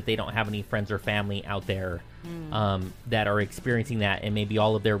 assuming that they don't have any friends or family out there that are experiencing that, and maybe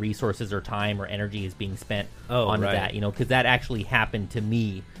all of their resources or time or energy is being spent onto right. that, because that actually happened to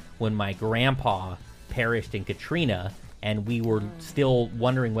me when my grandpa perished in Katrina, and we were still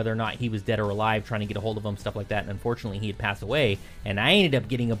wondering whether or not he was dead or alive, trying to get a hold of him, stuff like that. And unfortunately, he had passed away. And I ended up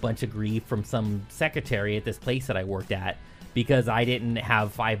getting a bunch of grief from some secretary at this place that I worked at because I didn't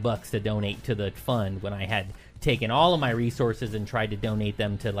have $5 to donate to the fund when I had taken all of my resources and tried to donate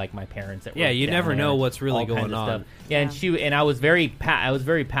them to like my parents. That Yeah, were you down never there, know what's really all kinds going of on. stuff. Yeah, and I was very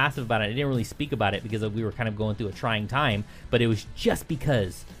passive about it. I didn't really speak about it because we were kind of going through a trying time. But it was just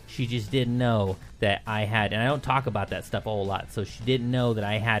because she just didn't know that I had, and I don't talk about that stuff a whole lot. So she didn't know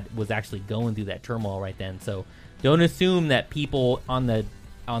that was actually going through that turmoil right then. So don't assume that people on the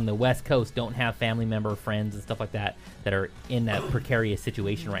West Coast don't have family member, friends, and stuff like that are in that precarious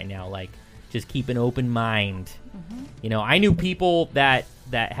situation right now. Like, just keep an open mind. I knew people that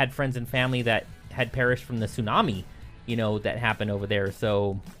had friends and family that had perished from the tsunami, that happened over there.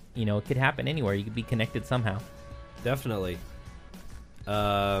 So, it could happen anywhere. You could be connected somehow. Definitely.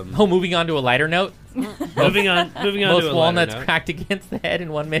 Moving on to a lighter note. Moving on. Most to a lighter walnuts note. cracked against the head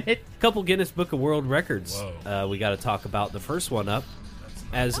in 1 minute. Couple Guinness Book of World Records. Whoa. We got to talk about the first one up.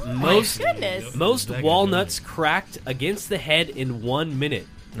 As My goodness. most That guy walnuts doing cracked against the head in 1 minute.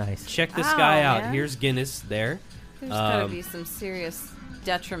 Nice. Check this Wow, guy out. man. Here's Guinness there. There's got to be some serious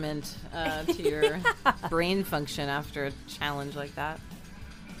detriment to your brain function after a challenge like that.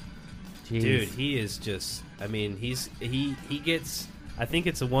 Jeez. Dude, he is just. I mean, he gets. I think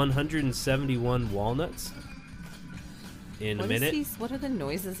it's a 171 walnuts in a minute. What are the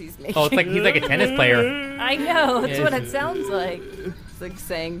noises he's making? Oh, it's like he's like a tennis player. I know. That's Yeah, what it's- it sounds like. It's like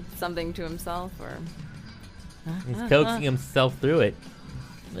saying something to himself, or He's coaxing himself through it.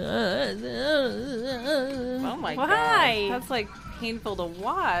 oh my Why? god, that's like painful to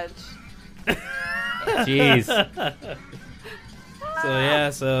watch. Jeez.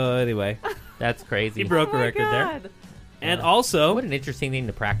 So anyway, That's crazy. he broke a Oh my record there. God. And What also, an interesting thing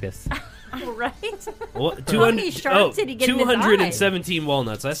to practice. Right? well, How many sharks did he get in his 217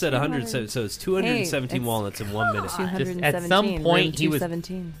 walnuts. I said 100, so it's 217 Hey, it's- walnuts in 1 minute. 217. at some point he was-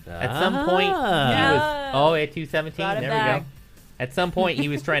 217. At some point, he Ah. was. Oh, at 217. Got it There back. we go. At some point, he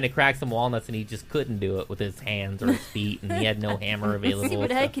was trying to crack some walnuts, and he just couldn't do it with his hands or his feet, and he had no hammer available. See what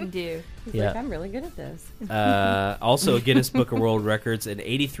so- I can do. He's Yeah. like, I'm really good at this. Also, Guinness Book of World Records. An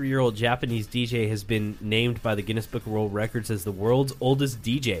 83-year-old Japanese DJ has been named by the Guinness Book of World Records as the world's oldest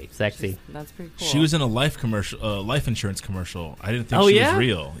DJ. Sexy. That's pretty cool. She was in a life insurance commercial. I didn't think Oh, she yeah? was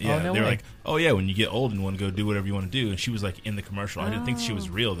real. Yeah, no they were way. like, "Oh yeah, when you get old and want to go do whatever you want to do," and she was like in the commercial. I didn't think she was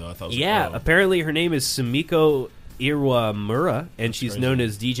real though. I thought, it was Yeah, like, oh. apparently her name is Sumiko Iwamura, and she's crazy. known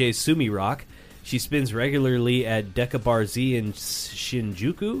as DJ Sumi Rock. She spins regularly at Deka Bar Z in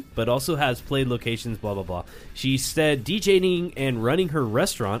Shinjuku, but also has played locations, blah, blah, blah. She said DJing and running her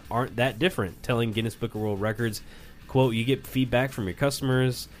restaurant aren't that different, telling Guinness Book of World Records, quote, you get feedback from your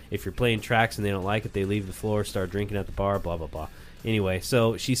customers. If you're playing tracks and they don't like it, they leave the floor, start drinking at the bar, blah, blah, blah. Anyway,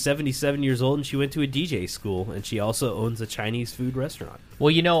 so she's 77 years old, and she went to a DJ school, and she also owns a Chinese food restaurant.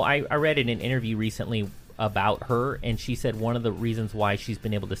 Well, I read in an interview recently about her, and she said one of the reasons why she's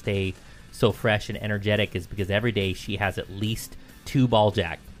been able to stay so fresh and energetic is because every day she has at least 2 ball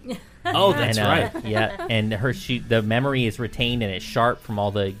jack. Oh, that's And, right. Yeah, and the memory is retained and it's sharp from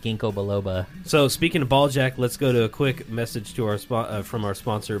all the ginkgo biloba. So, speaking of Balljack, let's go to a quick message to our from our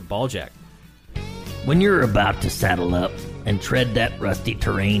sponsor, Balljack. When you're about to saddle up and tread that rusty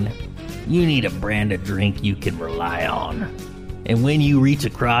terrain, you need a brand of drink you can rely on. And when you reach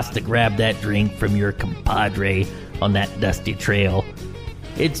across to grab that drink from your compadre on that dusty trail,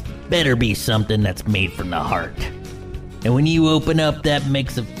 it's better be something that's made from the heart. And when you open up that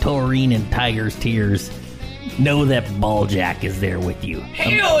mix of taurine and tiger's tears, know that Balljack is there with you.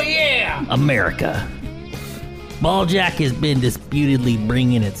 Hell yeah! America. Balljack has been disputedly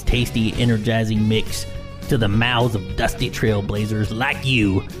bringing its tasty, energizing mix to the mouths of dusty trailblazers like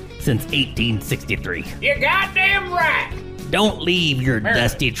you since 1863. You're goddamn right. Don't leave your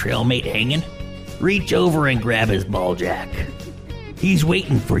dusty trailmate hanging. Reach over and grab his Balljack. He's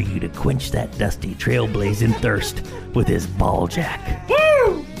waiting for you to quench that dusty trailblazing thirst with his Balljack.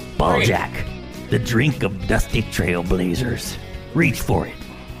 Woo! Balljack, the drink of dusty trailblazers. Reach for it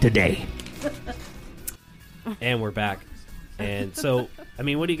today. And we're back. And so, I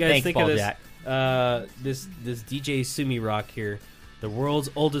mean, what do you guys Thanks, think of this? Balljack. This DJ Sumi Rock here, the world's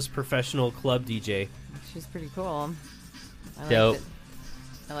oldest professional club DJ. She's pretty cool. I Dope. Like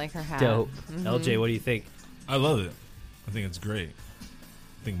I like her hat. Dope. LJ, what do you think? I love it. I think it's great.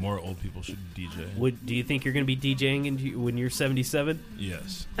 I think more old people should DJ. Do you think you're going to be DJing when you're 77?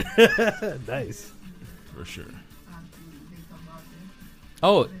 Yes, Nice. for sure.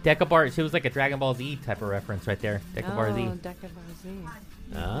 Oh, Deca Bar. She was like a Dragon Ball Z type of reference right there. Deca Bar Z. Oh, Deca Bar Z.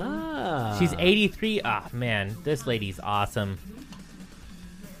 Ah. She's 83. Ah, man, this lady's awesome.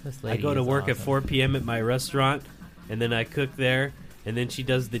 This I lady go to is work at awesome. 4 p.m. at my restaurant, and then I cook there, and then she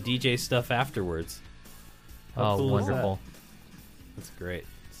does the DJ stuff afterwards. How Oh, cool is that? wonderful. That's great.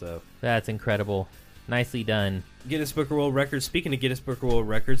 So, That's incredible. Nicely done. Guinness Book of World Records. Speaking of Guinness Book of World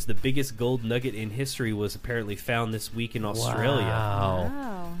Records, the biggest gold nugget in history was apparently found this week in Australia. Wow.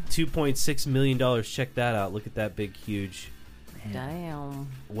 Wow. $2.6 million. Check that out. Look at that big, huge. Damn.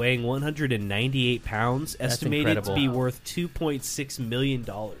 Weighing 198 pounds. That's Estimated incredible. to be worth $2.6 million.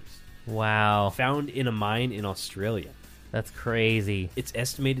 Wow. Found in a mine in Australia. That's crazy. It's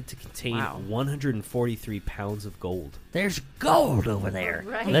estimated to contain Wow. 143 pounds of gold. There's gold over there.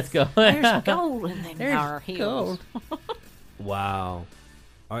 Right. Let's go. There's gold in them our hills. Wow.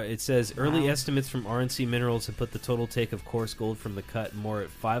 It says early estimates from RNC Minerals have put the total take of coarse gold from the cut more at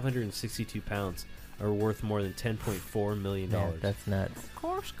 562 pounds, are worth more than $10.4 million. Yeah, that's nuts.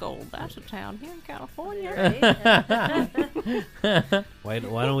 Coarse gold. That's a town here in California. Why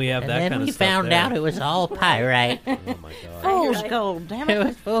don't we have And that then kind we of stuff found there? out it was all pyrite. Oh my god. Fool's gold. Damn It it.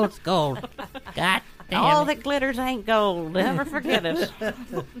 was fool's gold. God damn All it. that glitters ain't gold. Never forget it.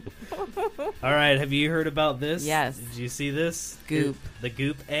 All right, have you heard about this? Yes. Did you see this? Goop. The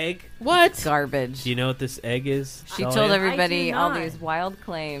goop egg? What? Garbage. Do you know what this egg is? She Shall told I? everybody I do all not. these wild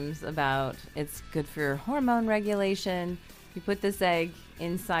claims about it's good for hormone regulation. You put this egg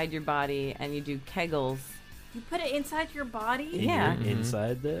inside your body and you do Kegels. You put it inside your body? In Yeah. your-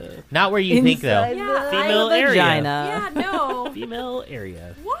 inside the Not where you think, though. Yeah, female the area. vagina. Yeah, no. female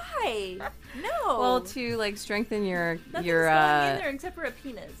area. Why? No. Well, to like strengthen your Nothing's your going in there except for a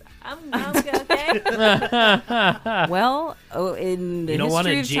penis. I'm good, okay? in the You don't want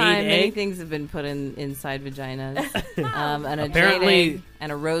a history of jade time, many egg? things have been put inside vaginas. And a Apparently- jade egg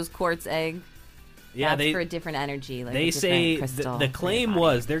and a rose quartz egg. Yeah, That's for a different energy. Like a they different say crystal the for your claim body.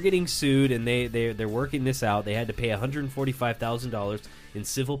 was they're getting sued and they're working this out. They had to pay $145,000 in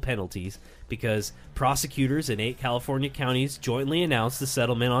civil penalties because prosecutors in 8 California counties jointly announced the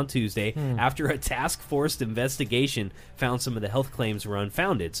settlement on Tuesday after a task force investigation found some of the health claims were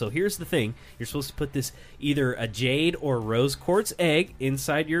unfounded. So here's the thing. You're supposed to put this either a jade or rose quartz egg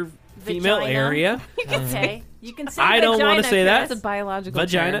inside your female Vagina. area. Okay. You can say I don't vagina, wanna say that. Chris. It's a biological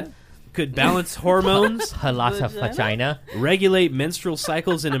Vagina term. could balance hormones, A lot of vagina. regulate menstrual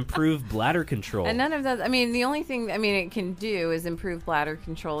cycles, and improve bladder control. And none of that. I mean, the only thing it can do is improve bladder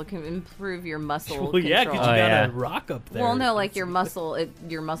control. It can improve your muscle well, yeah, because control. you Oh, got yeah. a rock up there. Well, no, like your muscle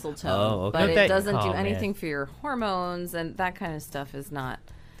tone. Oh, okay. But But it that- doesn't do oh, man. anything for your hormones, and that kind of stuff is not.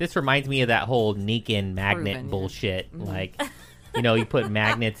 This reminds me of that whole Niken magnet Proven, yeah. bullshit. Like, you put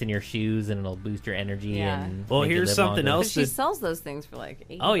magnets in your shoes and it'll boost your energy. Yeah. And Well, make you here's live something longer. else. But she that- sells those things for like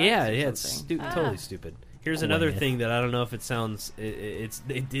 $80. Oh yeah, or yeah, it's something. totally stupid. Here's another Goodness. thing that I don't know if it sounds. It's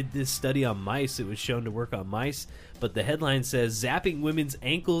they did this study on mice. It was shown to work on mice, but the headline says zapping women's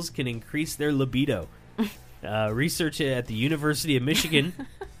ankles can increase their libido. Research at the University of Michigan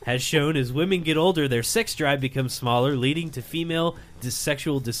has shown as women get older, their sex drive becomes smaller, leading to female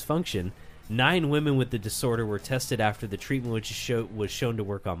sexual dysfunction. 9 women with the disorder were tested after the treatment, which was shown to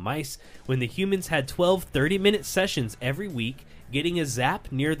work on mice. When the humans had 12 30-minute sessions every week, getting a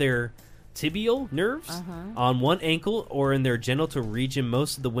zap near their tibial nerves on one ankle or in their genital region,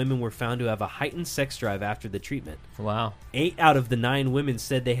 most of the women were found to have a heightened sex drive after the treatment. Wow. 8 out of the 9 women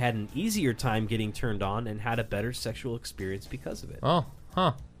said they had an easier time getting turned on and had a better sexual experience because of it. Oh,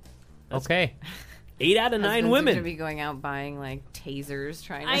 huh. Okay. 8 out of 9 Husbands are women. gonna be going out buying like tasers,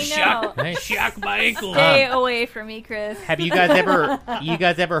 trying to I Shock, know. Nice. shock my ankle. Stay away from me, Chris. Have you guys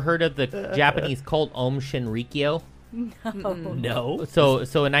ever heard of the Japanese cult Om Shinrikyo? No. So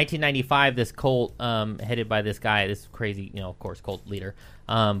in 1995, this cult, headed by this guy, this crazy, of course, cult leader.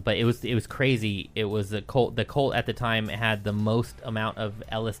 But it was crazy. It was a cult. The cult at the time had the most amount of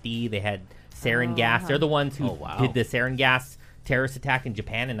LSD. They had sarin gas. They're the ones who did the sarin gas terrorist attack in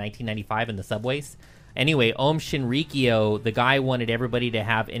Japan in 1995 in the subways. Anyway, Om Shinrikyo, the guy wanted everybody to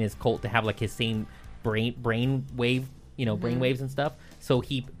have in his cult to have like his same brain wave, brain waves and stuff. So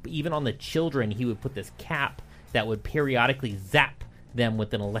he, even on the children, he would put this cap that would periodically zap them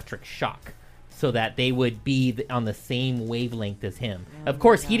with an electric shock so that they would be on the same wavelength as him. Of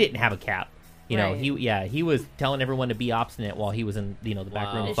course, he didn't have a cap. Right. He was telling everyone to be obstinate while he was in, the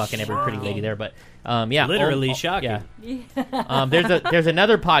back room Wow. fucking every pretty lady there. But, yeah. Literally shocking. Yeah. There's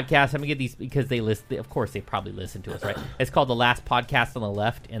another podcast. I'm gonna get these because they list. Of course, they probably listen to us, right? It's called The Last Podcast on the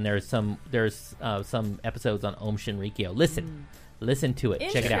Left, and there's some episodes on Om Shinrikyo. Listen to it.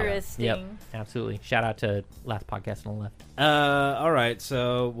 Check it out. Interesting. Yep, absolutely. Shout out to Last Podcast on the Left. All right.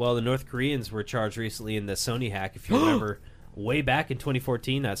 So, the North Koreans were charged recently in the Sony hack. If you remember, way back in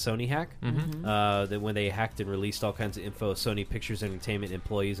 2014, that Sony hack, that when they hacked and released all kinds of info, Sony Pictures Entertainment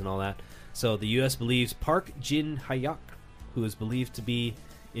employees and all that. So the U.S. believes Park Jin-hyuk, who is believed to be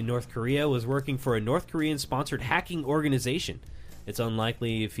in North Korea, was working for a North Korean-sponsored hacking organization. It's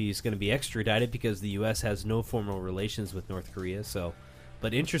unlikely if he's going to be extradited because the U.S. has no formal relations with North Korea. So,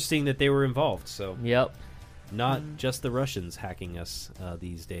 but interesting that they were involved. So, Yep. not just the Russians hacking us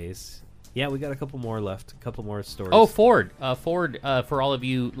these days. Yeah, we got a couple more left. A couple more stories. Oh, Ford. Ford, for all of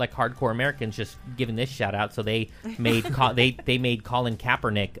you like hardcore Americans, just giving this shout out. So they made they made Colin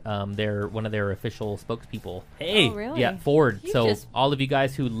Kaepernick their one of their official spokespeople. Hey. Oh, really? Yeah, Ford. You So just- all of you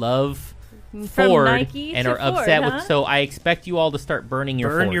guys who love From Ford Nike and to are upset Ford, with, huh? so I expect you all to start burning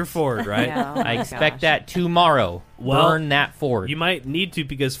your Burn Fords. your Ford, right? Yeah, oh I my expect gosh. that tomorrow. Well, Burn that Ford. You might need to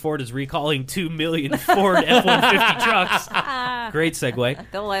because Ford is recalling 2 million Ford F-150 trucks. Great segue.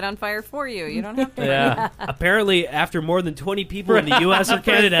 They'll light on fire for you. You don't have to. yeah. Apparently, after more than 20 people in the U.S. or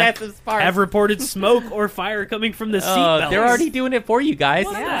Canada Excessive sparks. have reported smoke or fire coming from the seatbelts. They're already doing it for you guys.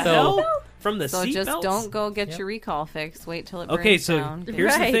 Yeah. So from the So just seatbelts? don't go get Yep. your recall fixed. Wait till it burns Okay, so down.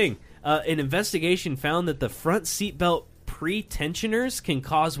 here's the Right. thing. An investigation found that the front seatbelt pre-tensioners can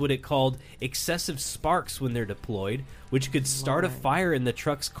cause what it called excessive sparks when they're deployed, which could start a Lord. fire in the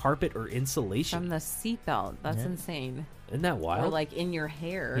truck's carpet or insulation. From the seatbelt. That's insane. Isn't that Or wild? like in your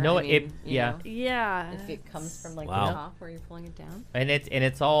hair. You know I what? mean, Yeah. know, Yeah. if it comes from like Wow. the top where you're pulling it down. and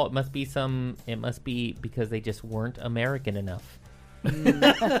it's all it must be because they just weren't American enough.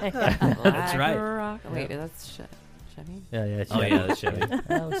 That's right. Oh, wait, that's Chevy? Yeah. Oh yeah, that's Chevy.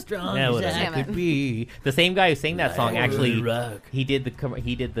 How strong Yeah, as whatever. I Damn it. could be. The same guy who sang that song actually Rock. he did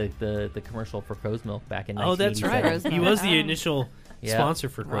the commercial for Crow's Milk back in Oh, that's right. 1987. He was the initial Yeah. sponsor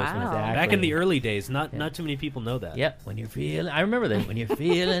for Crow's Wow. Milk. Exactly. Back in the early days, not too many people know that. Yep. When you're feeling, I remember that. When you're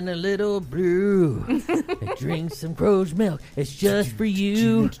feeling a little blue, drink some Crow's Milk. It's just for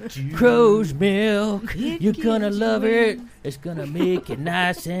you. Crow's Milk. You're gonna love it. It's gonna make you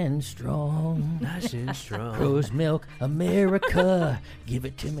nice and strong. Nice and strong. Crow's Milk, America. Give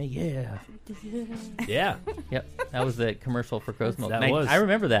it to me, yeah. Yeah. Yep. That was the commercial for Crow's Milk. That And was. I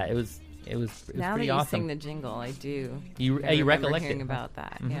remember that. It was Now that pretty you awesome. sing the jingle, I do. You I remember recollect hearing it. about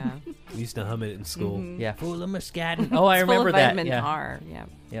that. Mhm. Yeah. We used to hum it in school. Yeah. Full of muscadine. Oh, I It's full remember of that. vitamin Yeah. R. Yeah.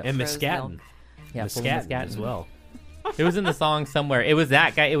 Yep. And Crow's Muscatine. Milk. Yeah, full of Muscatine Muscatine. as well. It was in the song somewhere. It was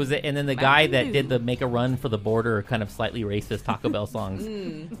that guy. It was, and then the guy that Mountain did Dew. the "Make a Run for the Border" kind of slightly racist Taco Bell songs.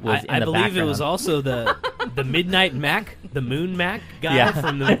 Was in I the believe background. it was also the Midnight Mac, the Moon Mac guy Yeah.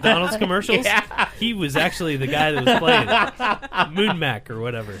 from the McDonald's commercials. Yeah. He was actually the guy that was playing it. Moon Mac or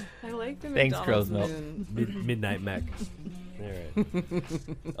whatever. I like the Thanks, McDonald's Crow's Milk. moon. Midnight Mac. All right.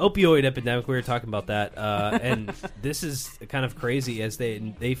 Opioid epidemic. We were talking about that, and this is kind of crazy as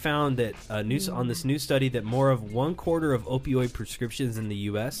they found that on this new study that more of 1/4 of opioid prescriptions in the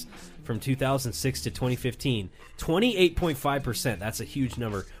U.S. from 2006 to 2015, 28.5%. That's a huge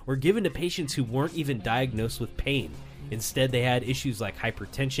number. Were given to patients who weren't even diagnosed with pain. Instead, they had issues like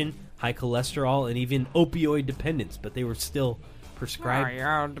hypertension, high cholesterol, and even opioid dependence, but they were still prescribed.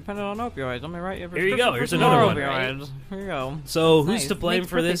 Yeah, dependent on opioids. Let me write you a Here you go. prescription Here's for another more one. opioids. Here you go. So Nice. who's to blame Makes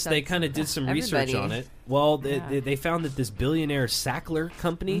for this? perfect They sense. kind of did some research Everybody. on it. Well, Yeah. they found that this billionaire Sackler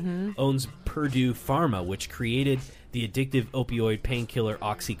company owns Purdue Pharma, which created the addictive opioid painkiller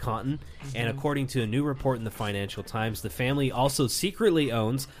OxyContin. And according to a new report in the Financial Times, the family also secretly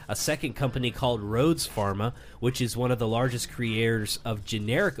owns a second company called Rhodes Pharma, which is one of the largest creators of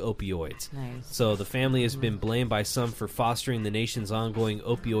generic opioids. Nice. So the family has been blamed by some for fostering the nation's ongoing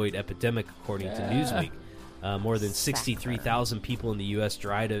opioid epidemic, according to Newsweek. More than 63,000 people in the U.S.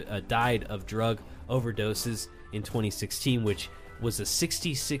 died of drug overdoses in 2016, which was a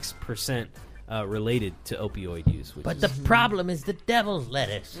 66% related to opioid use. Which But is, the problem is the devil's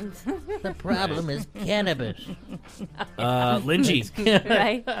lettuce. The problem is cannabis. Lindsay,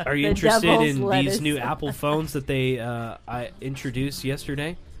 Right? are you The interested devil's in lettuce. these new Apple phones that they I introduced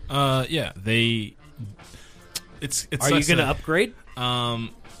yesterday? Yeah, they. It's. Are you sucks going to that- upgrade?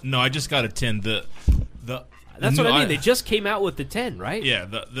 No, I just got a 10. The That's new what I mean. They just came out with the 10, right? Yeah,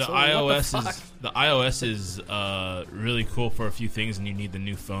 the So what the iOS fuck? is the iOS is really cool for a few things, and you need the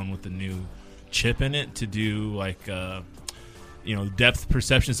new phone with the new chip in it to do like depth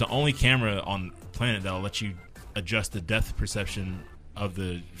perception. It's the only camera on the planet that'll let you adjust the depth perception of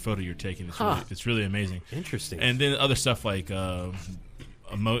the photo you're taking. It's really amazing. Interesting. And then other stuff like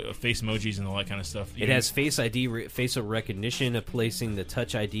face emojis and all that kind of stuff. It has Face ID, facial recognition, of placing the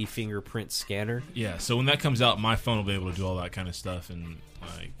Touch ID fingerprint scanner. Yeah, so when that comes out, my phone will be able to do all that kind of stuff, and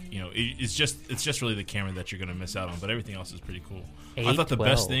it's just really the camera that you're going to miss out on, but everything else is pretty cool. I thought the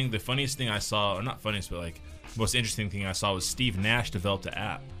best thing, the funniest thing I saw, or not funniest, but like most interesting thing I saw was Steve Nash developed an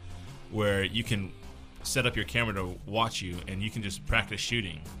app where you can set up your camera to watch you, and you can just practice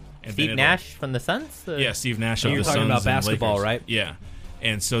shooting. And Steve Nash from the Suns? Yeah, Steve Nash So of you're the talking Suns about and basketball, Lakers. right? Yeah,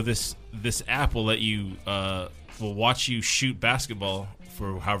 and so this app will let you will watch you shoot basketball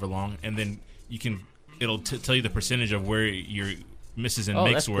for however long, and then it'll tell you the percentage of where your misses and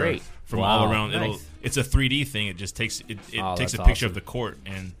makes that's were great. from Wow, all around. nice. It's a 3D thing. It just takes it Oh, takes a that's picture awesome. of the court,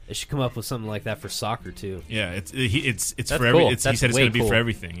 and They should come up with something like that for soccer too. yeah, it's That's for cool. he That's said it's way going to be cool. for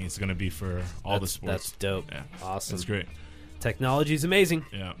everything. It's going to be for all the That's sports. dope. Yeah, Awesome. that's great. Technology is amazing.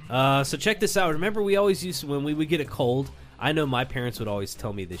 Yeah. So check this out. Remember, we always used when we would get a cold. I know my parents would always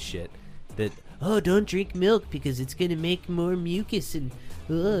tell me this shit. That don't drink milk because it's gonna make more mucus, and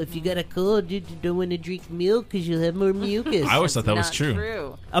if you got a cold, you don't want to drink milk because you'll have more mucus. I always thought that was Not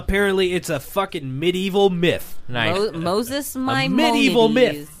true. Apparently, it's a fucking medieval myth. Nice. Moses medieval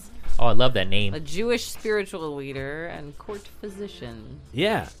Maimonides, myth. Oh, I love that name. a Jewish spiritual leader and court physician.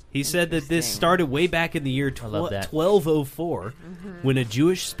 Yeah, he said that this Interesting. started way back in the year I love that. 1204, when a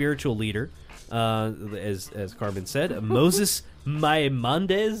Jewish spiritual leader, as Carmen said, Moses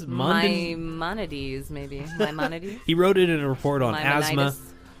Maimonides, Maimonides, maybe. Maimonides? he wrote it in a report on asthma.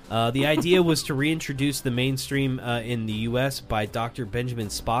 Maimonides. The idea was to reintroduce the mainstream in the U.S. by Dr. Benjamin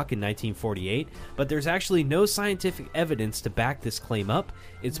Spock in 1948, but there's actually no scientific evidence to back this claim up.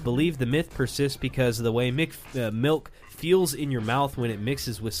 It's believed the myth persists because of the way milk feels in your mouth when it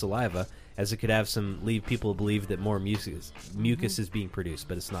mixes with saliva, as it could have lead people to believe that more mucus is being produced,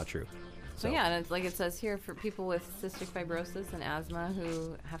 but it's not true. So yeah, and it's like it says here, for people with cystic fibrosis and asthma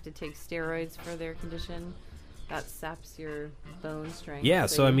who have to take steroids for their condition, that saps your bone strength. Yeah,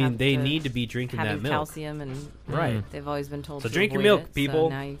 so I you mean, have they to need to be drinking have that your milk. calcium, and Right. they've always been told So to drink your avoid milk, it, so people.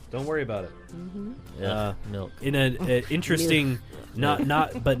 now you- Don't worry about it. Yeah, milk. In an interesting,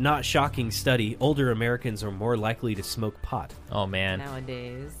 not shocking study, older Americans are more likely to smoke pot. Oh man.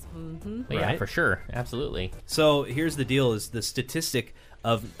 nowadays. But yeah, Right. for sure, absolutely. So here's the deal: is the statistic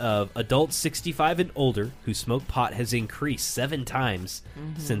of adults 65 and older who smoke pot has increased 7 times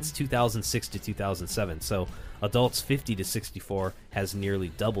since 2006 to 2007. So adults 50 to 64 has nearly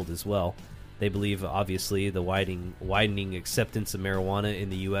doubled as well. They believe, obviously, the widening acceptance of marijuana in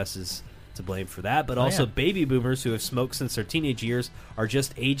the U.S. is to blame for that, but also baby boomers who have smoked since their teenage years are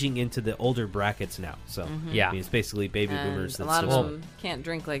just aging into the older brackets now. So Yeah. I mean, it's basically baby And boomers. a that lot of still them can't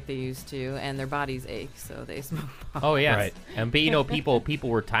drink like they used to, and their bodies ache, so they smoke pot. Oh yeah, Right. And but people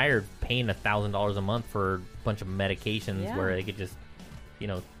were tired paying $1,000 a month for a bunch of medications Yeah. where they could just,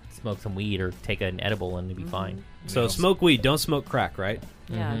 smoke some weed or take an edible and it'd be fine. So smoke weed, don't smoke crack, right?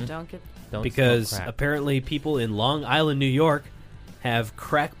 Yeah, don't get. Don't Because smoke crack. apparently people in Long Island, New York, have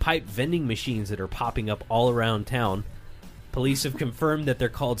crack pipe vending machines that are popping up all around town. Police have confirmed that they're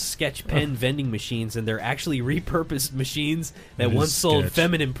called sketch pen vending machines, and they're actually repurposed machines that It is once sold sketch.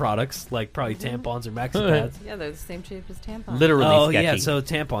 feminine products, like probably tampons or maxi pads. Yeah, they're the same shape as tampons. literally Oh, sketchy. yeah, so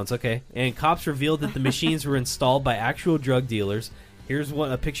tampons, okay. And cops revealed that the machines were installed by actual drug dealers. Here's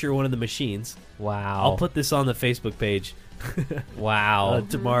a picture of one of the machines. Wow. I'll put this on the Facebook page wow.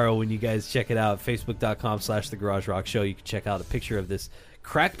 tomorrow when you guys check it out. Facebook.com/The Garage Rock Show. You can check out a picture of this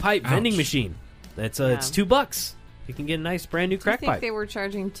crack pipe vending Ouch. machine. It's Yeah. $2. You can get a nice brand new Do you crack think pipe. they were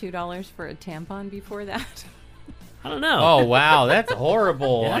charging $2 for a tampon before that? I don't know. Oh wow, that's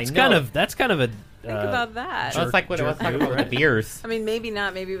horrible. Yeah, I that's know. kind of a. Think about that. That's like what I was talking about with the beers. I mean, maybe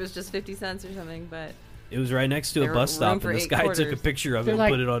not. Maybe it was just 50 cents or something, but It was right next to a There bus was stop, room for and this 8 guy took a quarters. picture of it They're and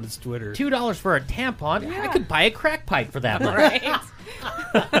like, put it on his Twitter. $2 for a tampon? I could buy a crack pipe for that much. right.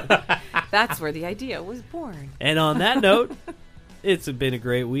 That's where the idea was born. And on that note, it's been a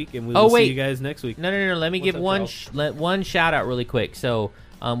great week, and we will Oh, see wait. you guys next week. No. Let me What's give up, one Charles? one shout out really quick. So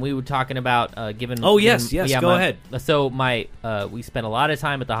we were talking about giving. Oh, yes, giving- yes, go ahead. So we spent a lot of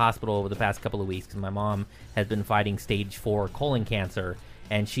time at the hospital over the past couple of weeks because my mom has been fighting stage 4 colon cancer,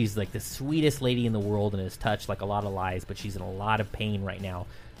 and she's like the sweetest lady in the world and has touched like a lot of lives, but she's in a lot of pain right now,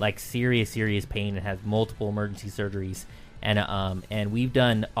 like serious pain, and has multiple emergency surgeries. And we've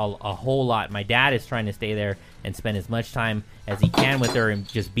done a whole lot. My dad is trying to stay there and spend as much time as he can with her and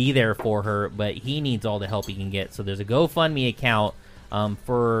just be there for her, but he needs all the help he can get. So there's a GoFundMe account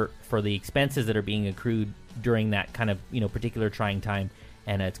for the expenses that are being accrued during that kind of particular trying time,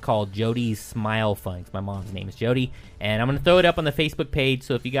 and it's called Jody's Smile Fund. My mom's name is Jody, and I'm going to throw it up on the Facebook page.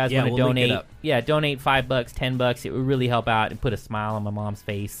 So if you guys Yeah, want to we'll link it donate, up. donate $5, $10, it would really help out and put a smile on my mom's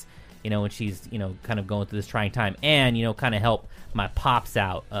face. When she's, kind of going through this trying time, and, kind of help my pops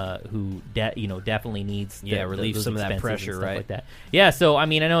out, who, definitely needs relieve those some of that expenses and pressure, stuff right? like that. Yeah, so, I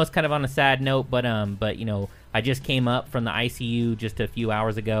mean, I know it's kind of on a sad note, but I just came up from the ICU just a few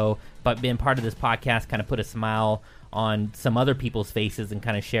hours ago, but being part of this podcast kind of put a smile on some other people's faces and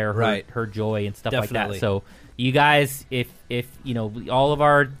kind of share her joy and stuff Definitely. like that. So, you guys, if all of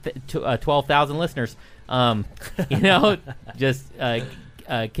our 12,000 listeners, just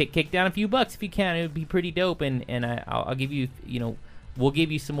kick down a few bucks if you can. It would be pretty dope, and I'll give you, we'll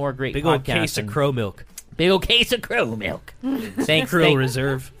give you some more great Big podcasts old case of and- crow milk. Big old case of crow milk. Thanks, Crow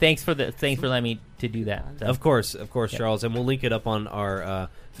Reserve. Thanks for letting me to do that. So. Of course, Charles, and we'll link it up on our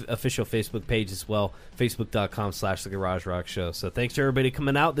official Facebook page as well, Facebook.com/The Garage Rock Show. So thanks to everybody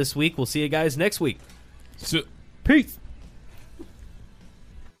coming out this week. We'll see you guys next week. So, Peace.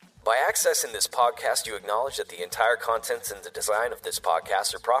 By accessing this podcast, you acknowledge that the entire contents and the design of this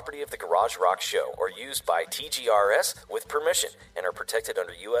podcast are property of the Garage Rock Show or used by TGRS with permission and are protected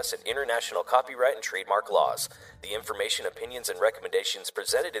under U.S. and international copyright and trademark laws. The information, opinions, and recommendations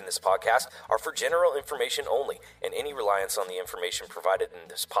presented in this podcast are for general information only, and any reliance on the information provided in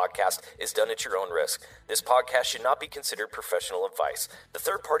this podcast is done at your own risk. This podcast should not be considered professional advice. The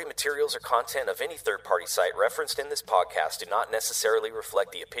third-party materials or content of any third-party site referenced in this podcast do not necessarily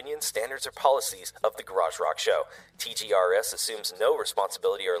reflect the opinions, standards, or policies of the Garage Rock Show. TGRS assumes no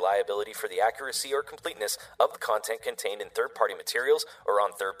responsibility or liability for the accuracy or completeness of the content contained in third-party materials or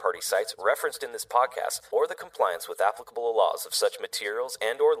on third-party sites referenced in this podcast, or the compliance with applicable laws of such materials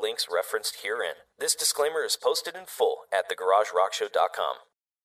and or links referenced herein. This disclaimer is posted in full at thegaragerockshow.com.